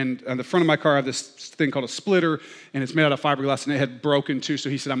whatever. And on the front of my car, I have this thing called a splitter, and it's made out of fiberglass, and it had broken too. So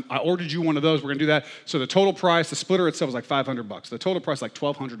he said, I ordered you one of those. We're going to do that. So the total price, the splitter itself was like $500. The total price like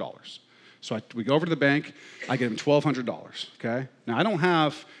 $1,200. So we go over to the bank. I get him $1,200, okay?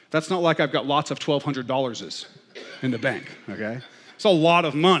 Now, that's not like I've got lots of $1,200s in the bank, okay? It's a lot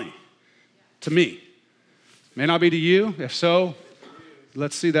of money to me. May not be to you. If so,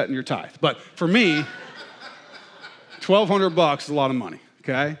 let's see that in your tithe. But for me, $1,200 is a lot of money,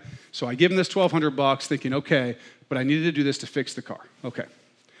 okay? So I give him this $1,200 thinking, okay, but I needed to do this to fix the car. Okay.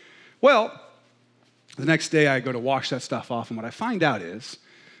 Well, the next day I go to wash that stuff off, and what I find out is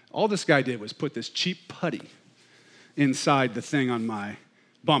all this guy did was put this cheap putty inside the thing on my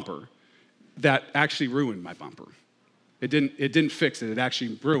bumper that actually ruined my bumper. It didn't fix it. It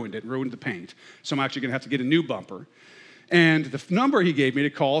actually ruined the paint. So I'm actually going to have to get a new bumper. And the number he gave me to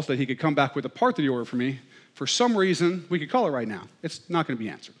call so that he could come back with a part that he ordered for me, for some reason, we could call it right now. It's not going to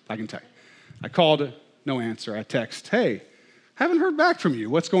be answered, I can tell you. I called, no answer. I text, hey, haven't heard back from you.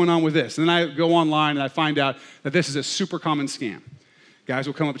 What's going on with this? And then I go online and I find out that this is a super common scam. Guys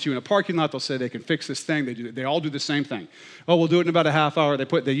will come up to you in a parking lot. They'll say they can fix this thing. They all do the same thing. Oh, we'll do it in about a half hour.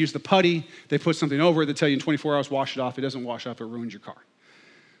 They use the putty. They put something over it. They tell you in 24 hours, wash it off. It doesn't wash off. It ruins your car.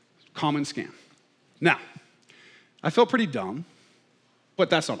 Common scam. Now, I felt pretty dumb, but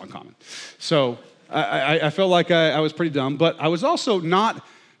that's not uncommon. So I felt like I was pretty dumb, but I was also not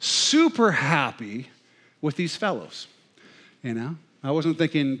super happy with these fellows. I wasn't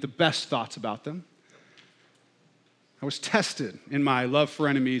thinking the best thoughts about them. I was tested in my love for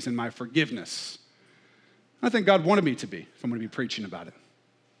enemies and my forgiveness. I think God wanted me to be, if I'm going to be preaching about it.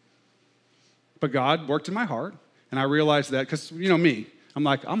 But God worked in my heart, and I realized that, because me, I'm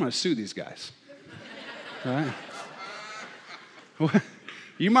like, I'm going to sue these guys. All right?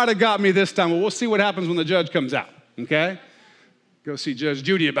 You might have got me this time, but we'll see what happens when the judge comes out, okay? Go see Judge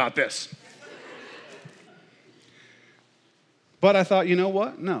Judy about this. But I thought, you know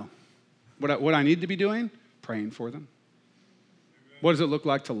what? No. What I need to be doing? Praying for them. What does it look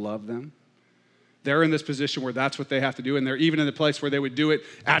like to love them? They're in this position where that's what they have to do, and they're even in the place where they would do it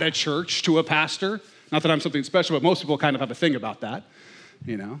at a church to a pastor. Not that I'm something special, but most people kind of have a thing about that,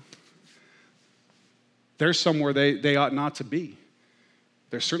 They're somewhere they ought not to be.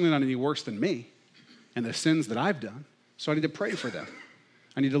 They're certainly not any worse than me and the sins that I've done, so I need to pray for them.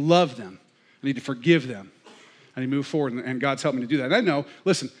 I need to love them. I need to forgive them. I need to move forward, and God's helped me to do that. And I know,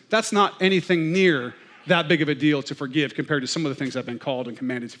 listen, that's not anything near that big of a deal to forgive compared to some of the things I've been called and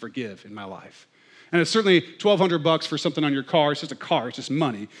commanded to forgive in my life. And it's certainly $1,200 for something on your car. It's just a car. It's just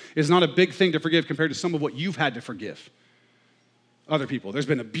money. It's not a big thing to forgive compared to some of what you've had to forgive other people. There's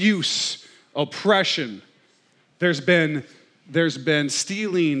been abuse, oppression. There's been there's been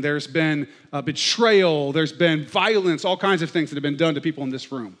stealing, there's been betrayal, there's been violence, all kinds of things that have been done to people in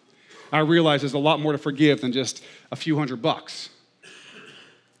this room. I realize there's a lot more to forgive than just a few $100.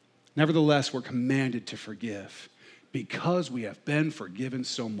 Nevertheless, we're commanded to forgive because we have been forgiven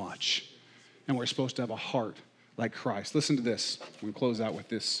so much, and we're supposed to have a heart like Christ. Listen to this. I'm going to close out with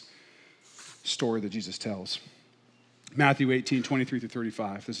this story that Jesus tells. Matthew 18, 23 through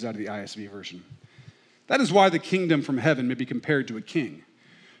 35. This is out of the ISV version. That is why the kingdom from heaven may be compared to a king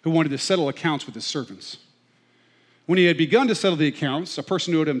who wanted to settle accounts with his servants. When he had begun to settle the accounts, a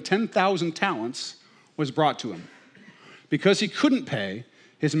person who owed him 10,000 talents was brought to him. Because he couldn't pay,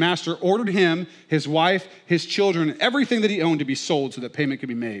 his master ordered him, his wife, his children, and everything that he owned to be sold so that payment could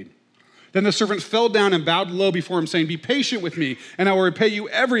be made. Then the servant fell down and bowed low before him, saying, "Be patient with me, and I will repay you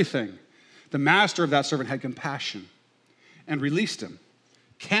everything." The master of that servant had compassion and released him,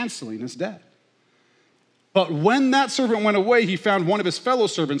 canceling his debt. But when that servant went away, he found one of his fellow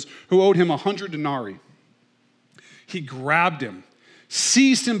servants who owed him 100 denarii. He grabbed him,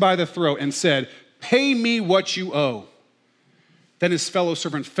 seized him by the throat, and said, "Pay me what you owe." Then his fellow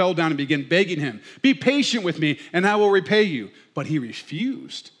servant fell down and began begging him, "Be patient with me, and I will repay you." But he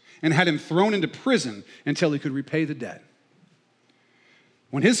refused and had him thrown into prison until he could repay the debt.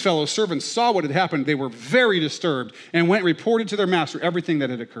 When his fellow servants saw what had happened, they were very disturbed and went and reported to their master everything that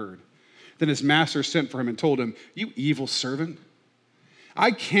had occurred. Then his master sent for him and told him, "You evil servant,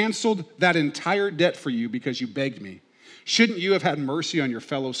 I canceled that entire debt for you because you begged me. Shouldn't you have had mercy on your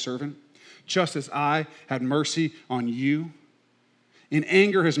fellow servant, just as I had mercy on you?" In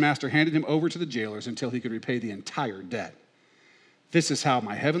anger, his master handed him over to the jailers until he could repay the entire debt. This is how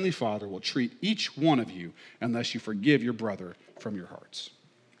my heavenly Father will treat each one of you unless you forgive your brother from your hearts.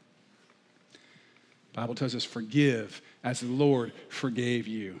 The Bible tells us, forgive as the Lord forgave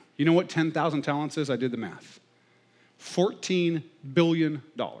you. You know what 10,000 talents is? I did the math. $14 billion.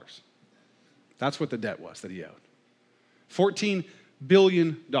 That's what the debt was that he owed. $14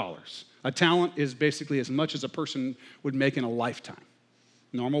 billion. A talent is basically as much as a person would make in a lifetime.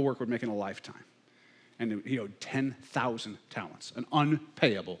 Normal work would make in a lifetime. And he owed 10,000 talents, an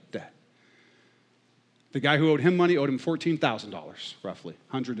unpayable debt. The guy who owed him money owed him $14,000, roughly,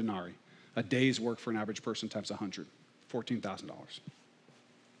 100 denarii. A day's work for an average person times 100, $14,000.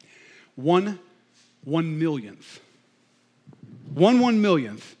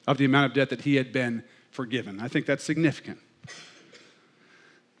 1/1,000,000th of the amount of debt that he had been forgiven. I think that's significant.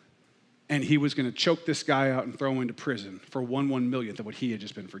 And he was going to choke this guy out and throw him into prison for 1/1,000,000th of what he had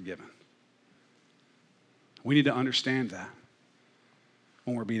just been forgiven. We need to understand that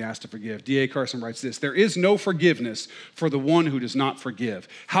when we're being asked to forgive. D.A. Carson writes this: "There is no forgiveness for the one who does not forgive.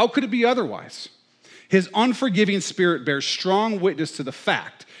 How could it be otherwise? His unforgiving spirit bears strong witness to the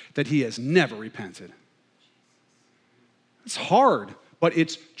fact that he has never repented." It's hard, but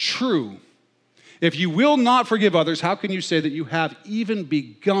it's true. If you will not forgive others, how can you say that you have even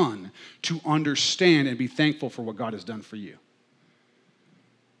begun to understand and be thankful for what God has done for you?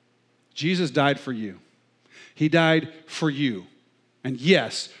 Jesus died for you. He died for you. And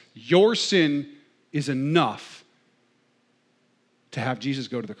yes, your sin is enough to have Jesus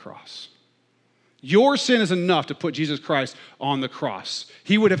go to the cross. Your sin is enough to put Jesus Christ on the cross.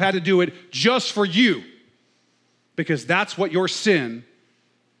 He would have had to do it just for you, because that's what your sin,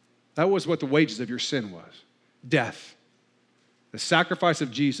 that was what the wages of your sin was. Death. The sacrifice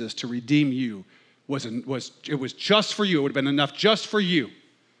of Jesus to redeem you was just for you. It would have been enough just for you.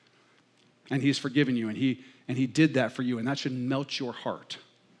 And he's forgiven you, and he did that for you, and that should melt your heart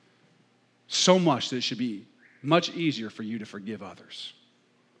so much that it should be much easier for you to forgive others.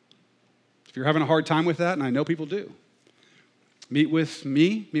 If you're having a hard time with that, and I know people do, meet with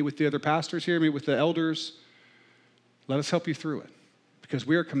me, meet with the other pastors here, meet with the elders. Let us help you through it, because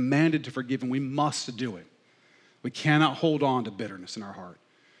we are commanded to forgive, and we must do it. We cannot hold on to bitterness in our heart.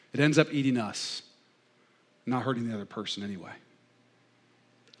 It ends up eating us, not hurting the other person anyway.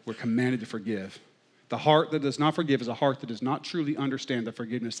 We're commanded to forgive. The heart that does not forgive is a heart that does not truly understand the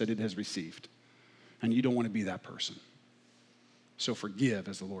forgiveness that it has received. And you don't want to be that person. So forgive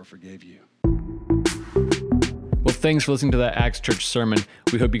as the Lord forgave you. Well, thanks for listening to that Acts Church sermon.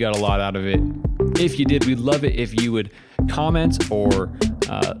 We hope you got a lot out of it. If you did, we'd love it if you would comment or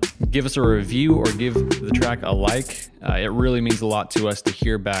give us a review or give the track a like. It really means a lot to us to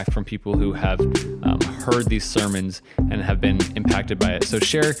hear back from people who have heard these sermons and have been impacted by it. So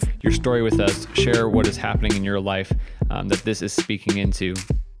share your story with us. Share what is happening in your life that this is speaking into.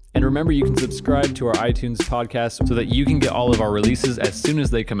 And remember, you can subscribe to our iTunes podcast so that you can get all of our releases as soon as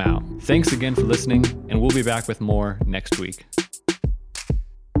they come out. Thanks again for listening, and we'll be back with more next week.